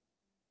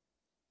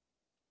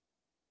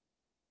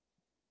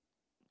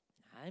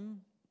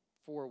 I'm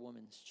for a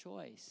woman's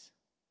choice.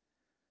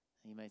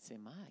 And you might say,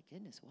 my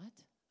goodness, what?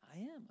 I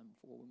am. I'm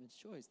for a woman's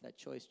choice. That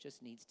choice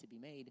just needs to be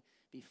made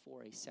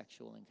before a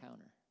sexual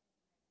encounter.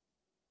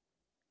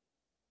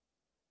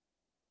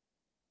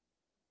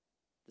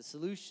 The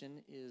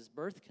solution is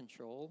birth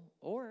control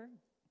or,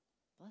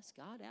 bless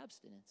God,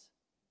 abstinence.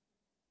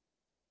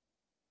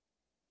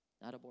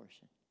 Not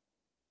abortion.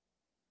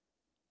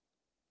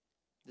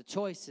 The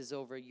choice is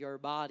over your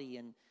body,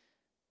 and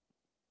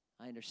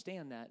I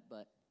understand that,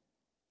 but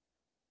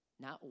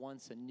not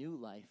once a new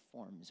life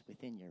forms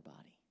within your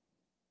body.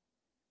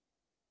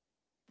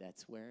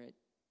 That's where it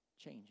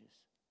changes.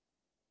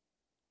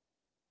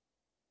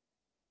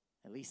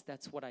 At least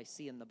that's what I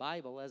see in the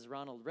Bible, as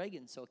Ronald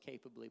Reagan so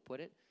capably put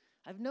it.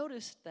 I've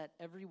noticed that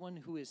everyone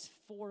who is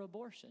for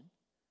abortion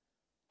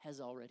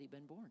has already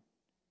been born.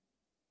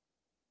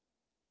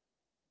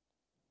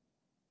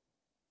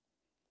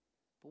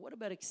 But what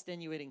about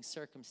extenuating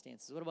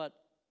circumstances? What about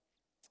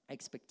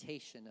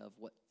expectation of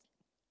what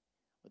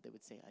they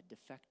would say, a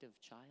defective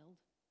child?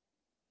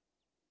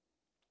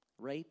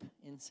 Rape,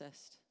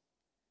 incest?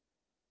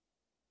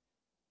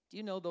 Do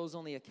you know those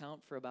only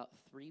account for about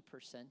 3%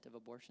 of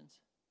abortions?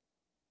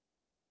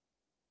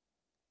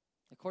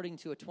 According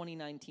to a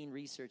 2019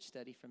 research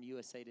study from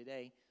USA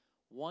Today,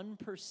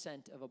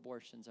 1% of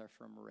abortions are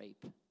from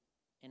rape,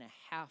 and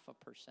 0.5%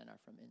 are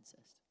from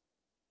incest.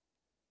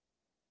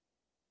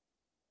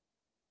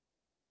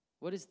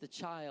 What is the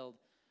child?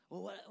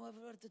 well, what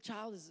if the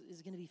child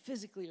is going to be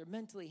physically or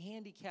mentally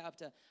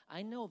handicapped?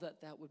 I know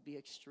that would be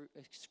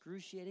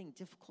excruciating,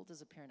 difficult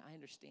as a parent. I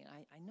understand.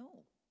 I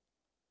know.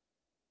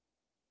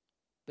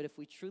 But if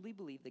we truly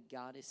believe that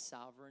God is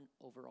sovereign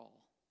over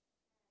all,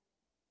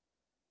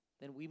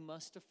 then we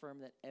must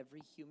affirm that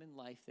every human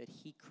life that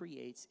he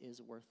creates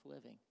is worth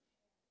living.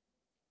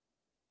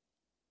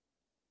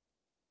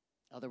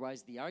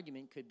 Otherwise, the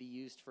argument could be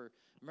used for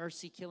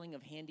mercy killing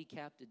of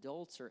handicapped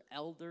adults or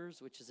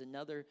elders, which is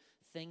another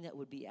thing that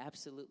would be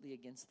absolutely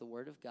against the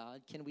word of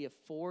God. Can we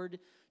afford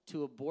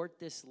to abort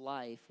this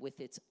life with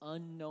its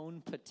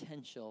unknown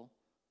potential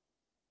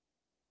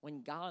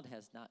when God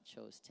has not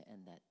chose to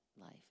end that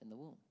life in the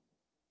womb?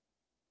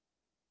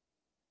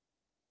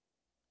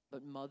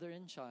 But mother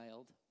and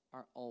child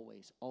are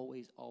always,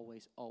 always,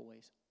 always,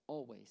 always,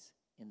 always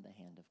in the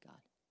hand of God.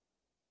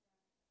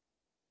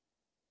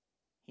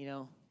 You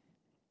know,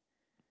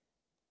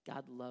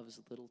 God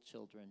loves little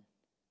children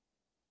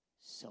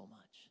so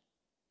much.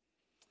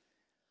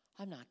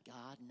 I'm not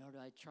God, nor do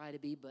I try to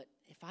be, but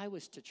if I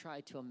was to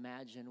try to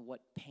imagine what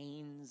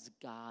pains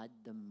God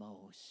the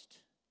most,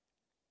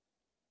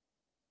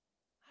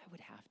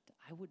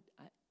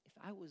 if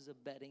I was a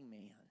betting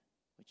man,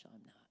 which I'm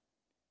not,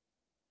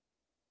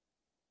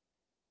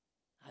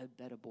 I would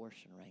bet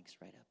abortion ranks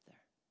right up there.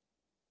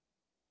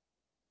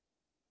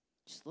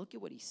 Just look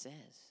at what he says.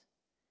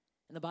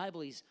 In the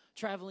Bible, he's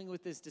traveling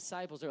with his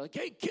disciples. They're like,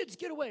 hey, kids,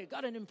 get away.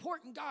 Got an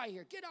important guy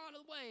here. Get out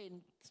of the way.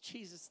 And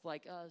Jesus is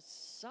like,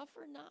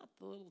 suffer not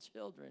the little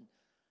children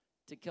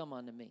to come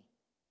unto me.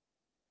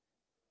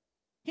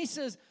 He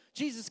says,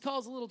 Jesus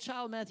calls a little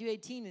child, Matthew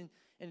 18,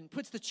 and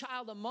puts the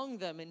child among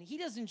them. And he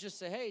doesn't just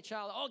say, hey,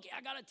 child, okay,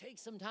 I got to take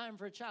some time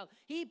for a child.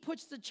 He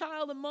puts the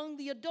child among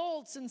the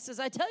adults and says,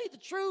 I tell you the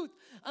truth,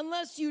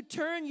 unless you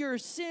turn your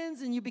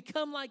sins and you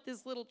become like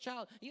this little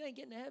child, you ain't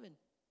getting to heaven.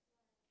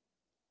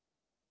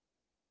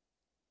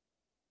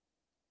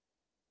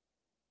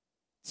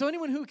 So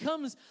anyone who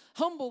comes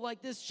humble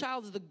like this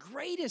child is the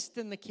greatest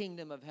in the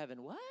kingdom of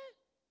heaven. What?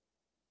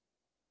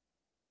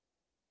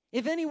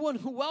 If anyone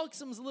who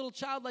welcomes a little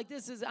child like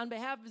this is on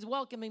behalf of his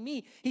welcoming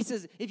me, he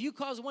says, if you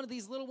cause one of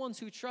these little ones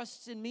who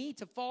trusts in me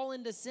to fall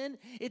into sin,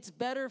 it's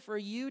better for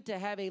you to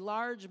have a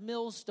large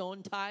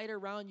millstone tied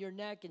around your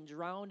neck and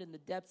drowned in the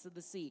depths of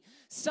the sea.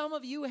 Some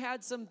of you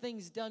had some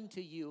things done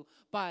to you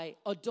by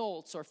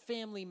adults or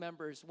family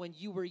members when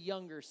you were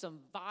younger, some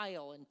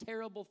vile and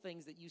terrible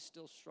things that you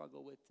still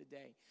struggle with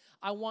today.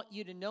 I want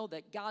you to know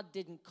that God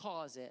didn't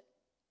cause it.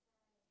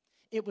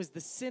 It was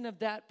the sin of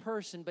that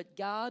person, but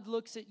God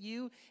looks at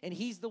you, and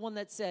he's the one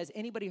that says,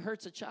 anybody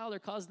hurts a child or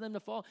causes them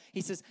to fall,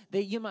 he says,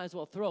 you might as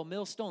well throw a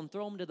millstone,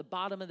 throw them to the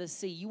bottom of the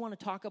sea. You want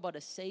to talk about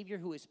a Savior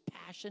who is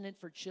passionate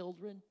for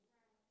children?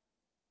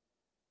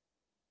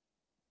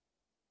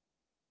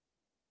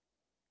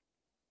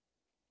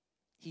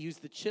 He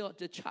used the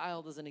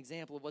child as an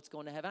example of what's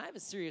going to heaven. I have a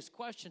serious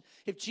question.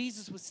 If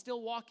Jesus was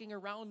still walking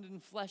around in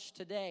flesh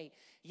today,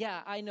 yeah,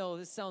 I know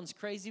this sounds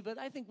crazy, but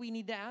I think we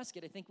need to ask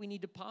it. I think we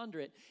need to ponder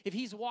it. If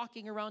he's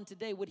walking around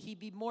today, would he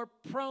be more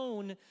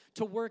prone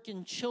to work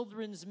in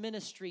children's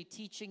ministry,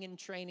 teaching and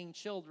training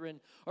children,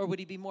 or would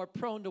he be more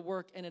prone to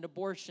work in an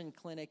abortion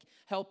clinic,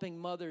 helping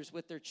mothers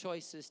with their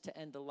choices to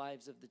end the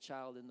lives of the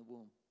child in the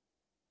womb?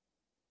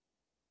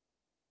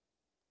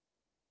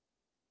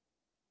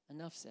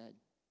 Enough said.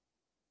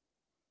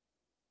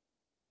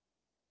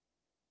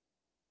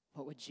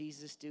 What would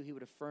Jesus do? He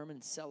would affirm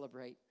and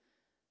celebrate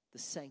the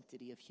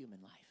sanctity of human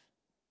life,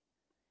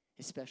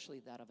 especially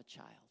that of a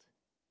child.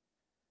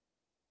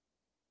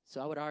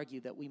 So I would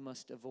argue that we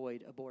must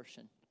avoid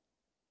abortion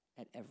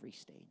at every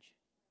stage,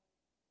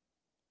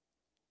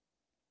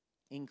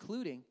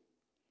 including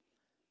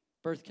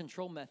birth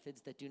control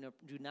methods that do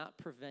not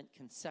prevent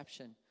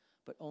conception,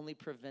 but only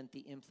prevent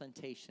the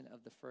implantation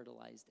of the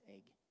fertilized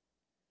egg.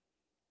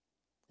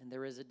 And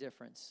there is a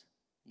difference.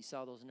 You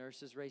saw those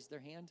nurses raise their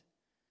hand?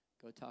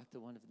 Go talk to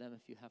one of them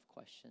if you have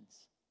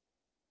questions.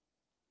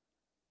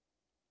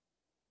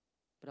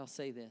 But I'll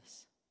say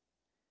this.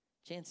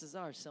 Chances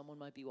are someone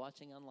might be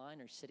watching online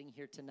or sitting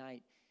here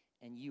tonight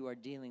and you are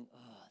dealing,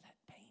 that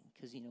pain.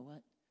 Because you know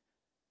what?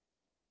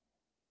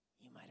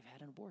 You might have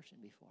had an abortion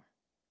before.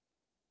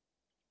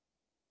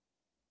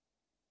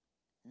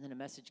 And then a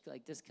message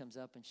like this comes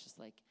up and it's just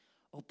like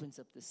opens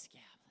up the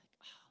scab.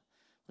 Like,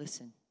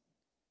 listen,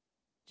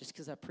 just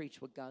because I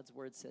preach what God's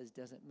word says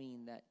doesn't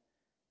mean that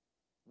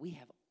we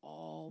have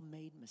all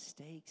made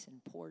mistakes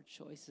and poor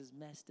choices,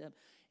 messed up.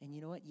 And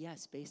you know what?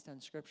 Yes, based on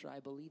Scripture, I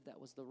believe that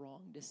was the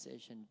wrong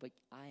decision. But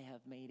I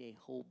have made a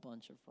whole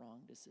bunch of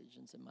wrong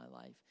decisions in my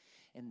life.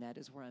 And that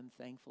is where I'm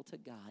thankful to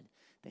God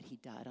that he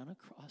died on a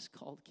cross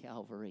called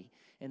Calvary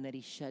and that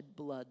he shed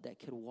blood that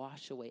could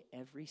wash away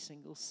every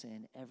single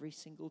sin, every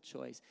single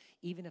choice.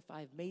 Even if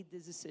I've made the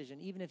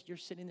decision, even if you're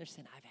sitting there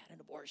saying, I've had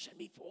an abortion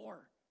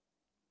before.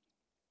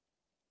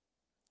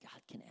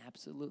 God can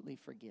absolutely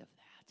forgive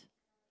that.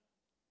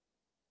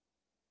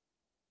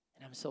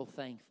 And I'm so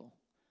thankful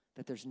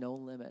that there's no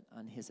limit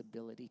on his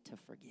ability to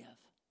forgive.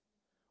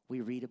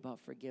 We read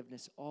about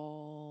forgiveness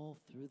all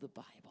through the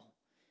Bible.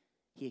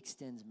 He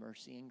extends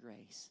mercy and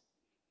grace.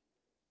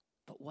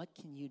 But what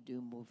can you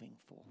do moving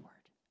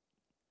forward?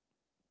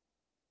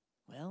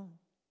 Well,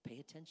 pay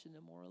attention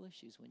to moral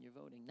issues when you're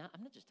voting.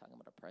 I'm not just talking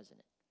about a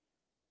president.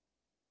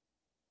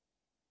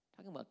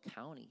 I'm talking about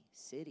county,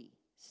 city,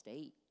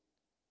 state.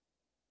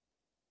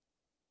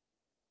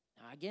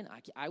 Now, again,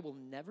 I will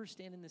never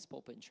stand in this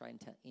pulpit and try and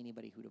tell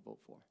anybody who to vote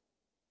for.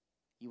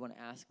 You want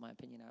to ask my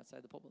opinion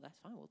outside the pulpit? That's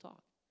fine, we'll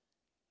talk.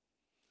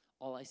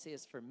 All I say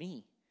is, for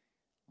me,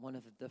 one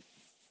of the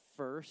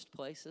first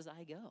places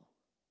I go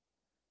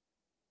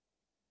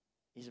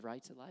is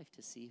Right to Life,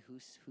 to see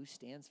who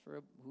stands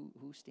for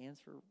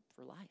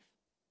life.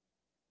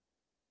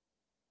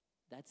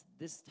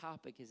 This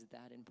topic is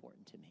that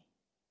important to me.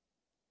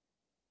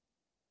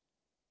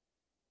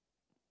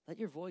 Let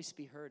your voice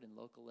be heard in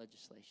local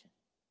legislation.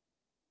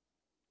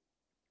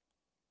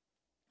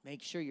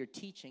 Make sure you're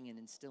teaching and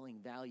instilling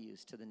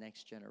values to the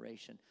next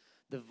generation.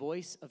 The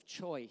voice of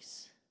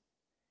choice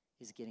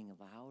is getting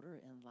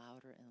louder and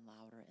louder and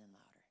louder and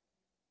louder.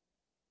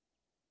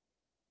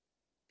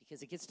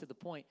 Because it gets to the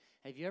point,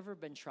 have you ever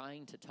been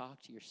trying to talk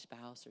to your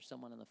spouse or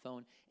someone on the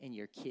phone and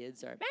your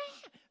kids are,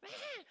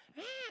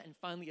 and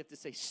finally you have to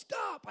say,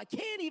 stop, I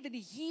can't even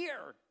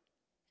hear.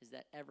 Has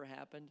that ever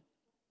happened?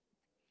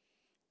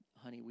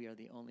 Honey, we are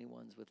the only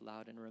ones with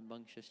loud and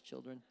rambunctious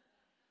children.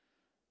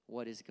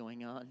 What is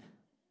going on?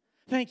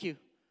 Thank you.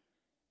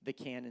 The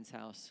Cannon's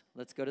house.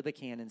 Let's go to the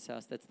Cannon's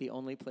house. That's the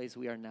only place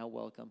we are now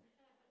welcome.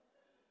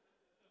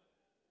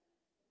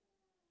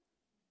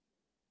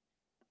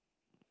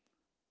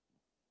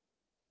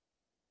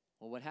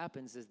 Well, what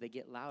happens is they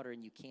get louder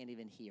and you can't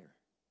even hear.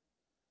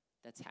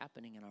 That's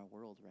happening in our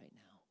world right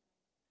now.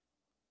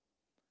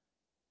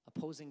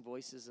 Opposing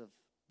voices of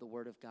the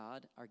Word of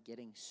God are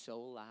getting so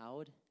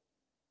loud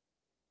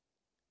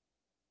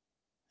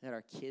that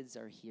our kids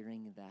are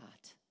hearing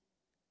that.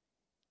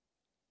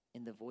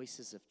 And the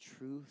voices of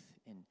truth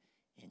and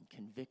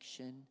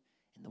conviction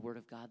and the Word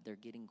of God, they're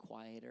getting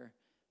quieter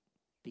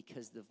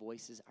because the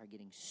voices are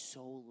getting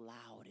so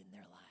loud in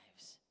their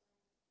lives.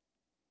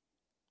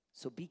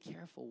 So be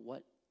careful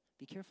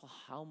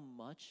how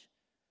much,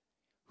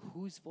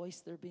 whose voice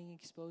they're being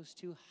exposed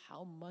to,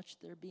 how much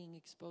they're being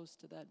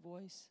exposed to that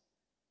voice,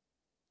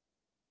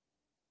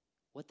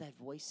 what that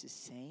voice is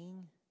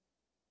saying.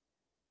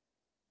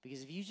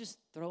 Because if you just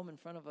throw them in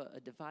front of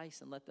a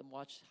device and let them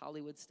watch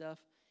Hollywood stuff,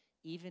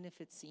 even if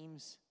it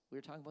seems, we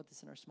were talking about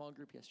this in our small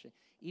group yesterday,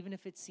 even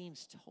if it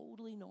seems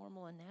totally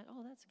normal and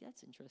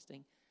that's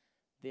interesting,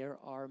 there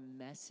are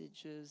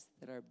messages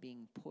that are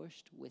being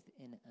pushed with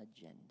an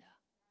agenda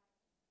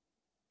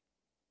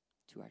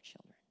to our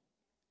children.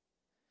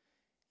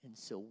 And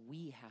so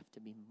we have to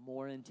be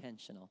more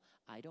intentional.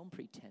 I don't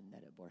pretend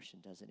that abortion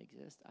doesn't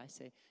exist. I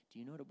say, do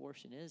you know what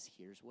abortion is?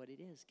 Here's what it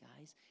is,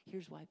 guys.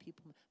 Here's why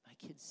my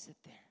kids sit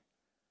there.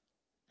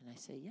 And I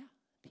say, yeah,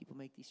 people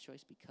make these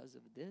choices because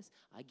of this.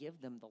 I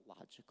give them the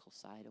logical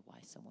side of why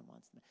someone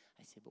wants them.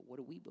 I say, but what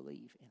do we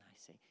believe? And I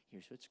say,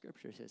 here's what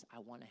Scripture says. I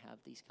want to have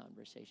these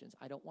conversations.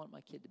 I don't want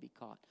my kid to be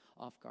caught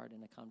off guard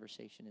in a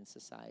conversation in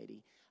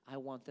society. I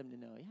want them to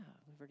know, yeah,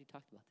 we've already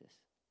talked about this.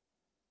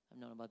 I've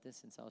known about this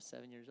since I was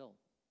 7 years old.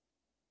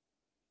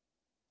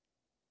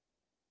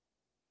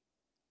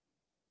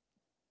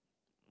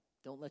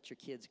 Don't let your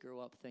kids grow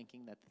up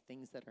thinking that the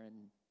things that are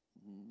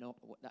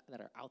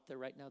out there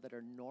right now that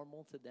are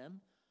normal to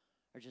them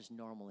are just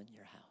normal in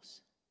your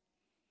house.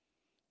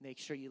 Make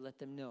sure you let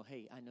them know,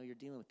 hey, I know you're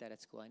dealing with that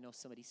at school. I know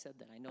somebody said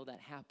that. I know that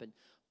happened,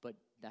 but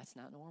that's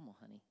not normal,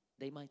 honey.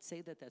 They might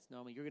say that that's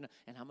normal.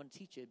 And I'm going to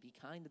teach you, be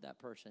kind to that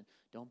person.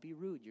 Don't be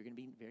rude. You're going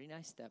to be very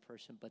nice to that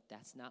person, but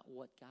that's not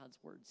what God's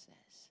word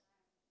says.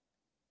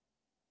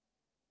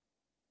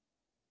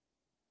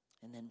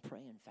 And then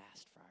pray and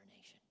fast for our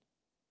nation.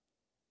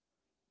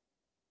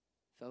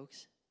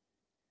 Folks,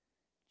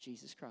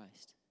 Jesus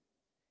Christ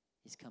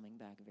is coming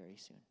back very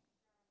soon.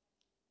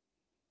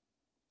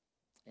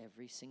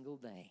 Every single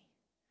day,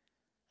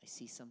 I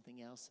see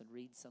something else and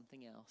read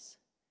something else.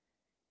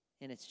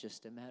 And it's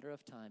just a matter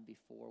of time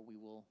before we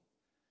will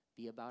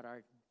be about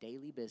our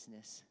daily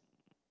business.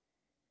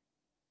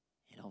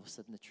 And all of a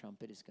sudden the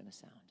trumpet is going to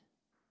sound.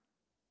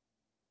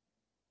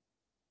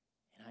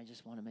 And I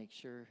just want to make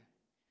sure,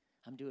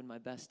 I'm doing my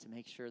best to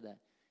make sure that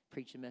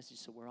preach a message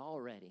so we're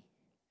all ready.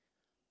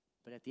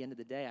 But at the end of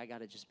the day, I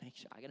got to make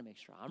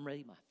sure I'm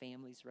ready, my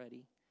family's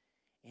ready.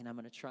 And I'm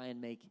going to try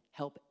and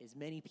help as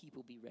many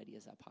people be ready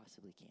as I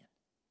possibly can.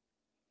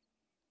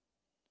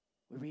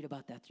 We read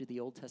about that through the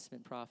Old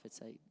Testament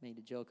prophets. I made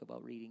a joke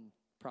about reading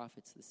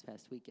prophets this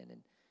past weekend,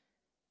 and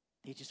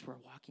they just were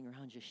walking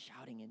around just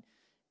shouting and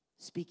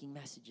speaking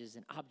messages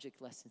and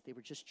object lessons. They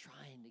were just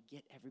trying to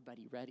get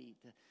everybody ready.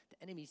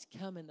 The enemy's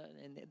coming,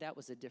 and that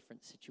was a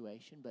different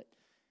situation, but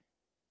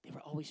they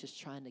were always just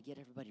trying to get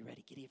everybody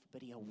ready, get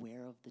everybody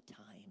aware of the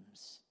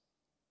times.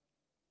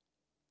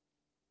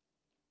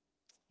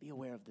 Be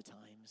aware of the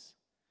times.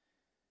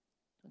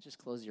 Don't just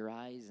close your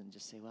eyes and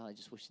just say, well, I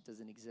just wish it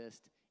doesn't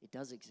exist. It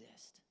does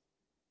exist.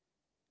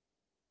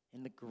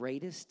 And the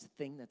greatest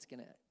thing that's going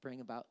to bring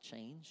about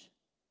change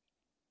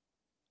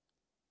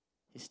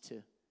is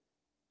to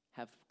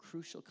have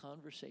crucial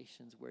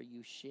conversations where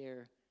you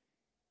share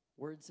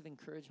words of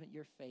encouragement,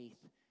 your faith,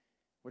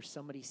 where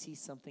somebody sees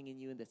something in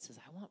you and that says,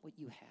 I want what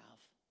you have.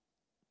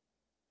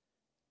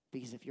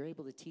 Because if you're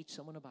able to teach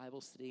someone a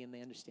Bible study and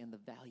they understand the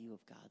value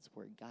of God's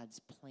word, God's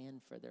plan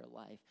for their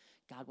life,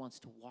 God wants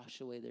to wash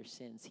away their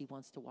sins. He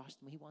wants to wash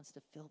them. He wants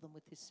to fill them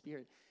with his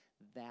Spirit.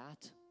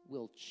 That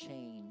will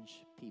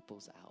change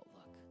people's outlook.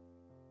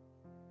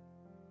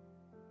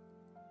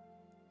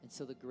 And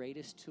so the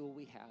greatest tool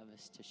we have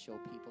is to show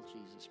people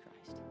Jesus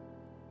Christ.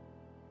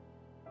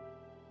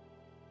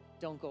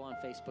 Don't go on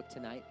Facebook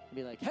tonight and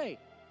be like, hey,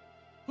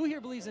 who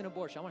here believes in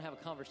abortion? I want to have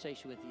a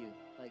conversation with you.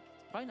 Like,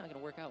 it's probably not going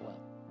to work out well.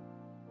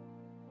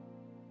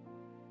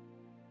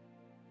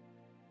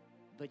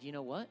 But you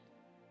know what?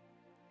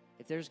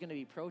 If there's going to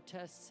be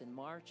protests and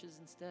marches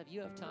and stuff,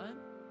 you have time,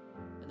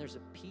 and there's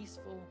a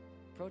peaceful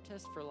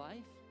protest for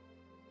life,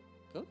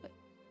 go to it.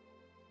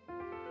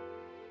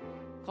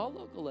 Call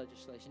local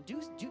legislation. Do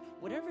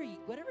whatever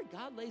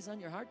God lays on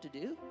your heart to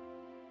do.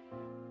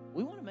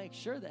 We want to make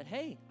sure that,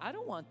 hey, I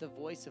don't want the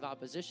voice of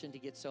opposition to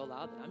get so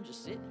loud that I'm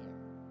just sitting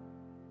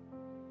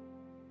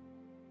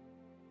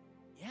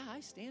here. Yeah, I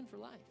stand for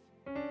life.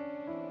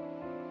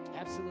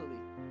 Absolutely.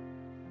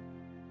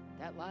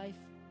 That life,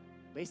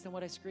 based on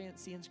what I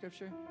see in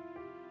Scripture,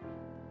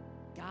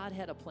 God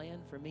had a plan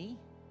for me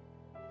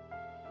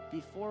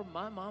before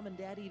my mom and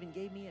dad even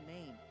gave me a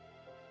name.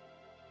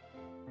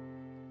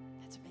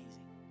 That's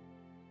amazing.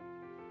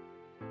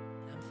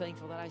 And I'm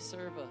thankful that I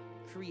serve a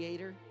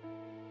Creator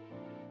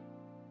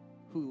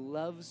who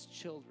loves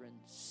children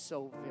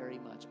so very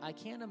much. I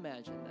can't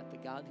imagine that the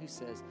God who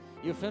says,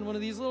 you offend one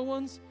of these little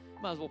ones,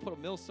 might as well put a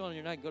millstone in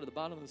your neck and go to the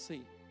bottom of the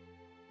sea,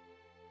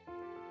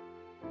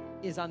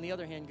 is on the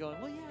other hand going,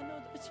 well, yeah,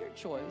 no, it's your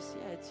choice.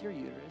 Yeah, it's your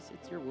uterus.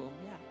 It's your womb.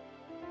 Yeah,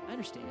 I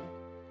understand.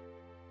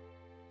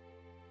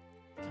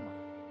 Come on.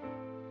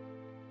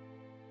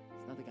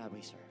 It's not the God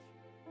we serve.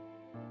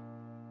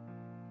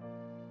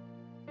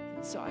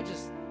 And so I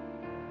just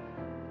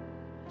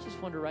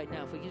wonder right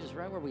now, if we could just,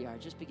 right where we are,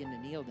 just begin to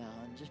kneel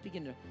down. Just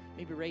begin to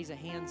maybe raise a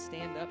hand,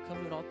 stand up, come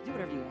to an altar, do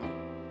whatever you want.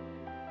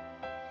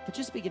 But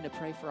just begin to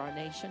pray for our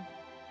nation.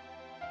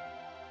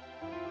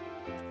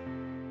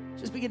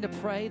 Just begin to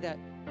pray that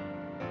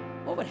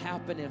what would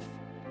happen if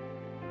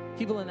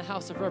people in the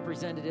House of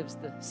Representatives,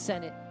 the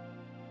Senate,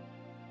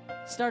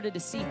 started to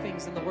see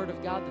things in the Word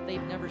of God that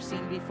they've never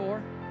seen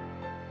before?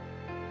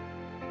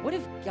 What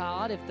if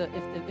God, if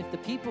the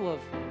people of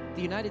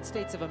the United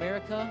States of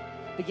America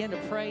began to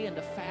pray and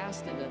to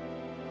fast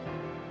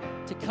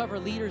and to cover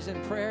leaders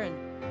in prayer,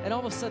 and all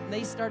of a sudden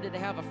they started to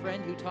have a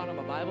friend who taught them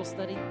a Bible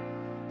study?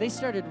 They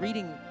started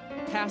reading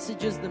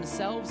passages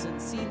themselves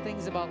and seeing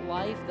things about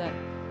life that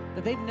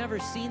they've never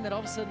seen, that all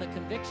of a sudden the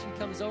conviction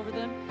comes over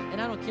them.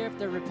 And I don't care if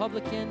they're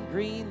Republican,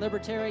 Green,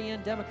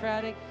 Libertarian,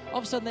 Democratic. All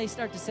of a sudden they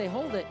start to say,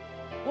 hold it.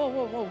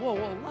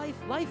 Whoa.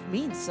 Life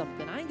means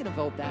something. I ain't going to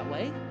vote that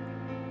way.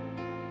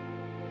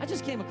 I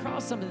just came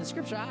across something in the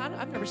Scripture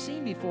I've never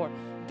seen before.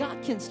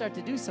 God can start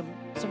to do some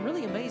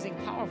really amazing,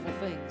 powerful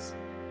things.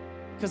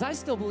 Because I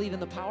still believe in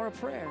the power of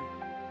prayer.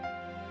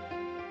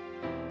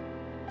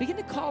 Begin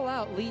to call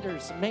out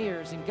leaders,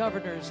 mayors, and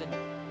governors, and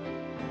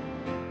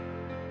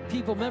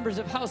people, members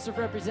of House of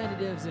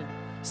Representatives, and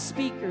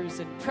speakers,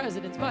 and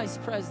presidents, vice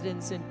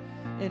presidents,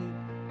 in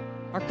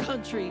our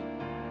country.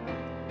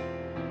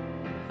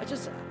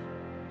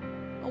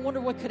 I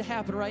wonder what could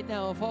happen right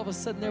now if all of a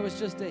sudden there was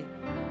just a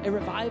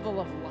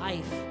revival of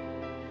life.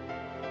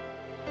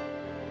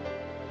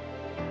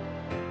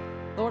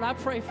 Lord, I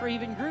pray for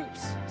even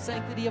groups,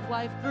 Sanctity of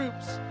Life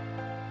groups.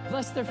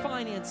 Bless their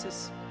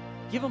finances.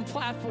 Give them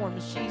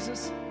platforms,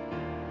 Jesus,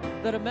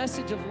 that a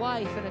message of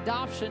life and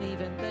adoption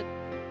even,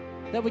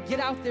 that would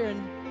get out there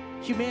in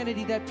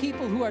humanity, that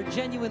people who are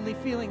genuinely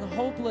feeling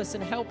hopeless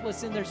and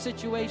helpless in their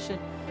situation,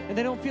 and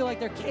they don't feel like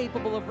they're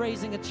capable of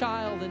raising a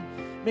child, and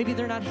maybe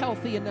they're not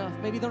healthy enough,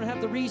 maybe they don't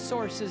have the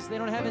resources, they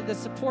don't have the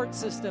support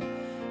system.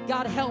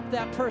 God, help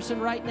that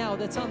person right now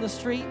that's on the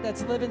street,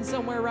 that's living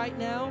somewhere right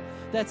now,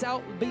 that's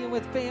out being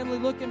with family,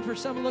 looking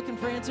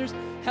for answers.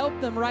 Help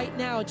them right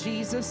now,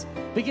 Jesus.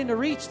 Begin to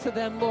reach to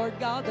them, Lord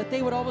God, that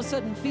they would all of a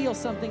sudden feel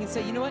something and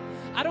say, you know what?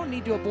 I don't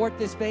need to abort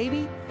this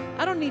baby.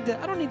 I don't need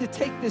to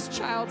take this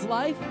child's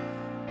life.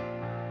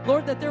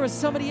 Lord, that there was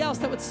somebody else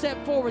that would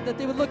step forward, that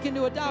they would look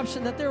into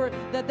adoption,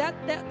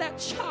 that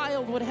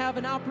child would have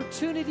an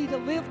opportunity to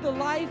live the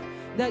life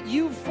that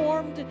you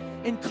formed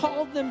and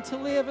called them to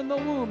live in the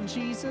womb,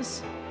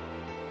 Jesus.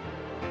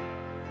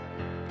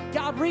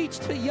 God, reach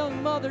to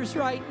young mothers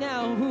right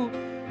now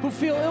who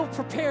feel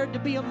ill-prepared to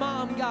be a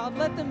mom, God.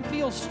 Let them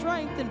feel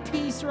strength and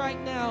peace right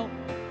now.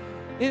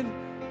 And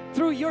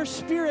through your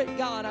Spirit,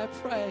 God, I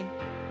pray.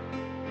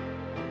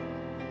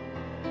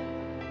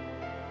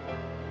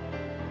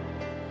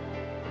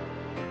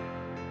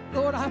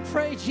 Lord, I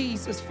pray,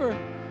 Jesus, for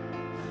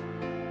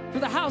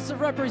the House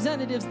of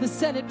Representatives, the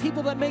Senate,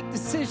 people that make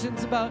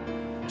decisions about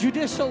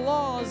judicial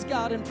laws,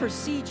 God, and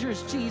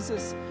procedures,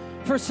 Jesus,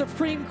 for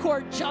Supreme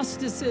Court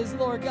justices,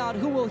 Lord God,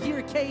 who will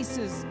hear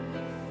cases.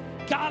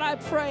 God, I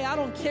pray, I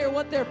don't care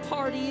what their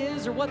party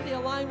is or what they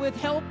align with,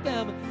 help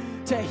them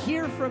to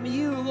hear from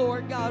you,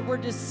 Lord God, where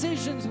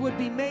decisions would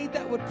be made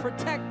that would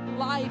protect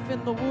life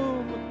in the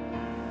womb.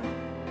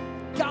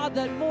 God,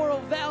 that moral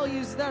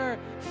values that are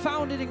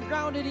founded and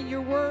grounded in your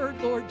word,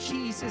 Lord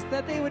Jesus,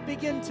 that they would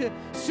begin to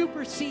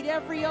supersede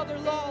every other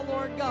law,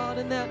 Lord God,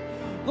 and that,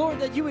 Lord,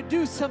 that you would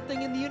do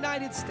something in the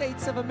United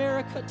States of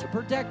America to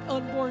protect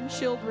unborn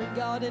children,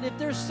 God. And if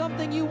there's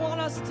something you want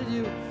us to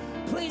do,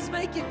 please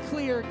make it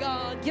clear,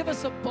 God. Give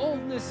us a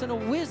boldness and a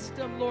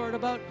wisdom, Lord,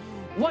 about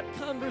what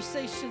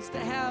conversations to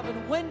have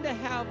and when to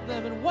have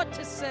them and what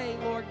to say,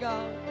 Lord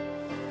God.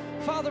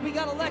 Father, we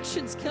got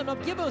elections coming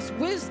up. Give us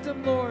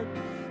wisdom, Lord.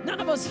 None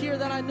of us here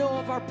that I know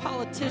of are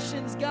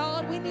politicians,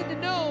 God. We need to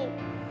know.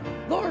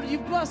 Lord,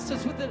 you've blessed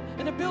us with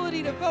an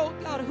ability to vote.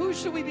 God, who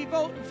should we be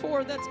voting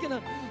for that's going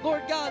to,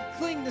 Lord God,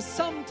 cling to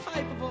some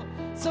type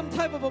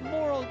of a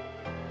moral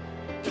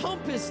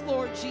compass,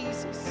 Lord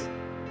Jesus.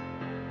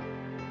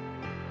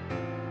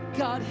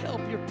 God,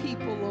 help your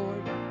people,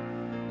 Lord,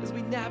 as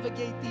we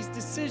navigate these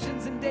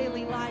decisions in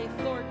daily life,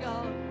 Lord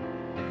God.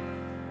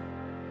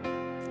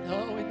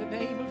 Oh, in the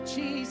name of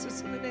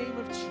Jesus, in the name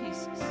of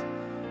Jesus.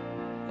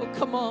 Oh,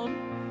 come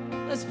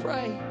on, let's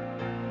pray.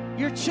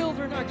 Your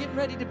children are getting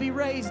ready to be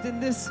raised in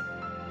this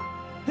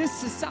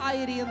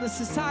society, and the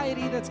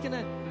society that's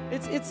gonna,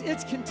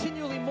 it's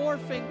continually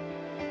morphing.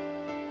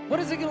 What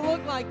is it gonna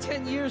look like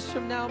 10 years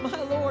from now?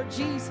 My Lord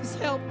Jesus,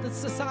 help the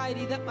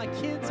society that my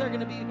kids are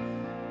gonna be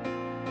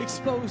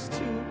exposed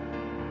to.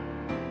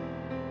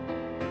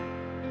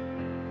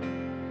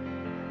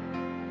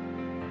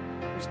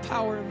 There's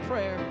power in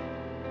prayer.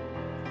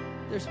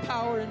 There's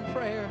power in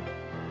prayer.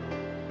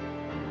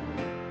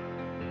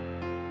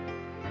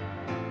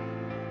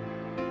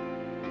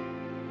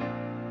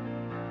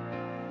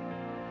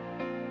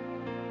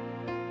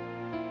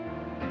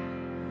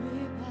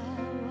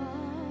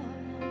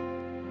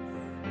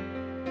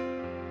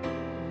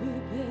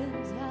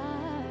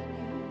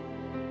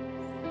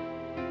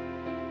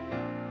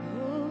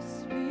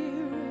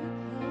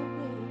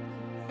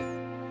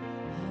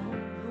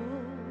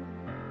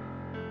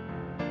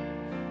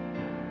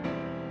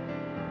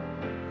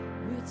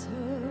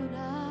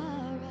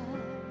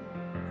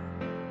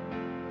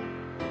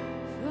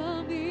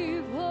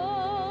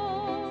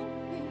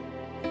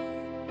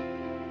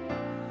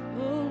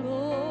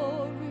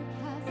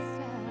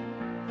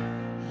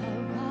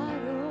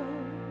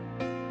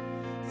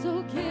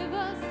 So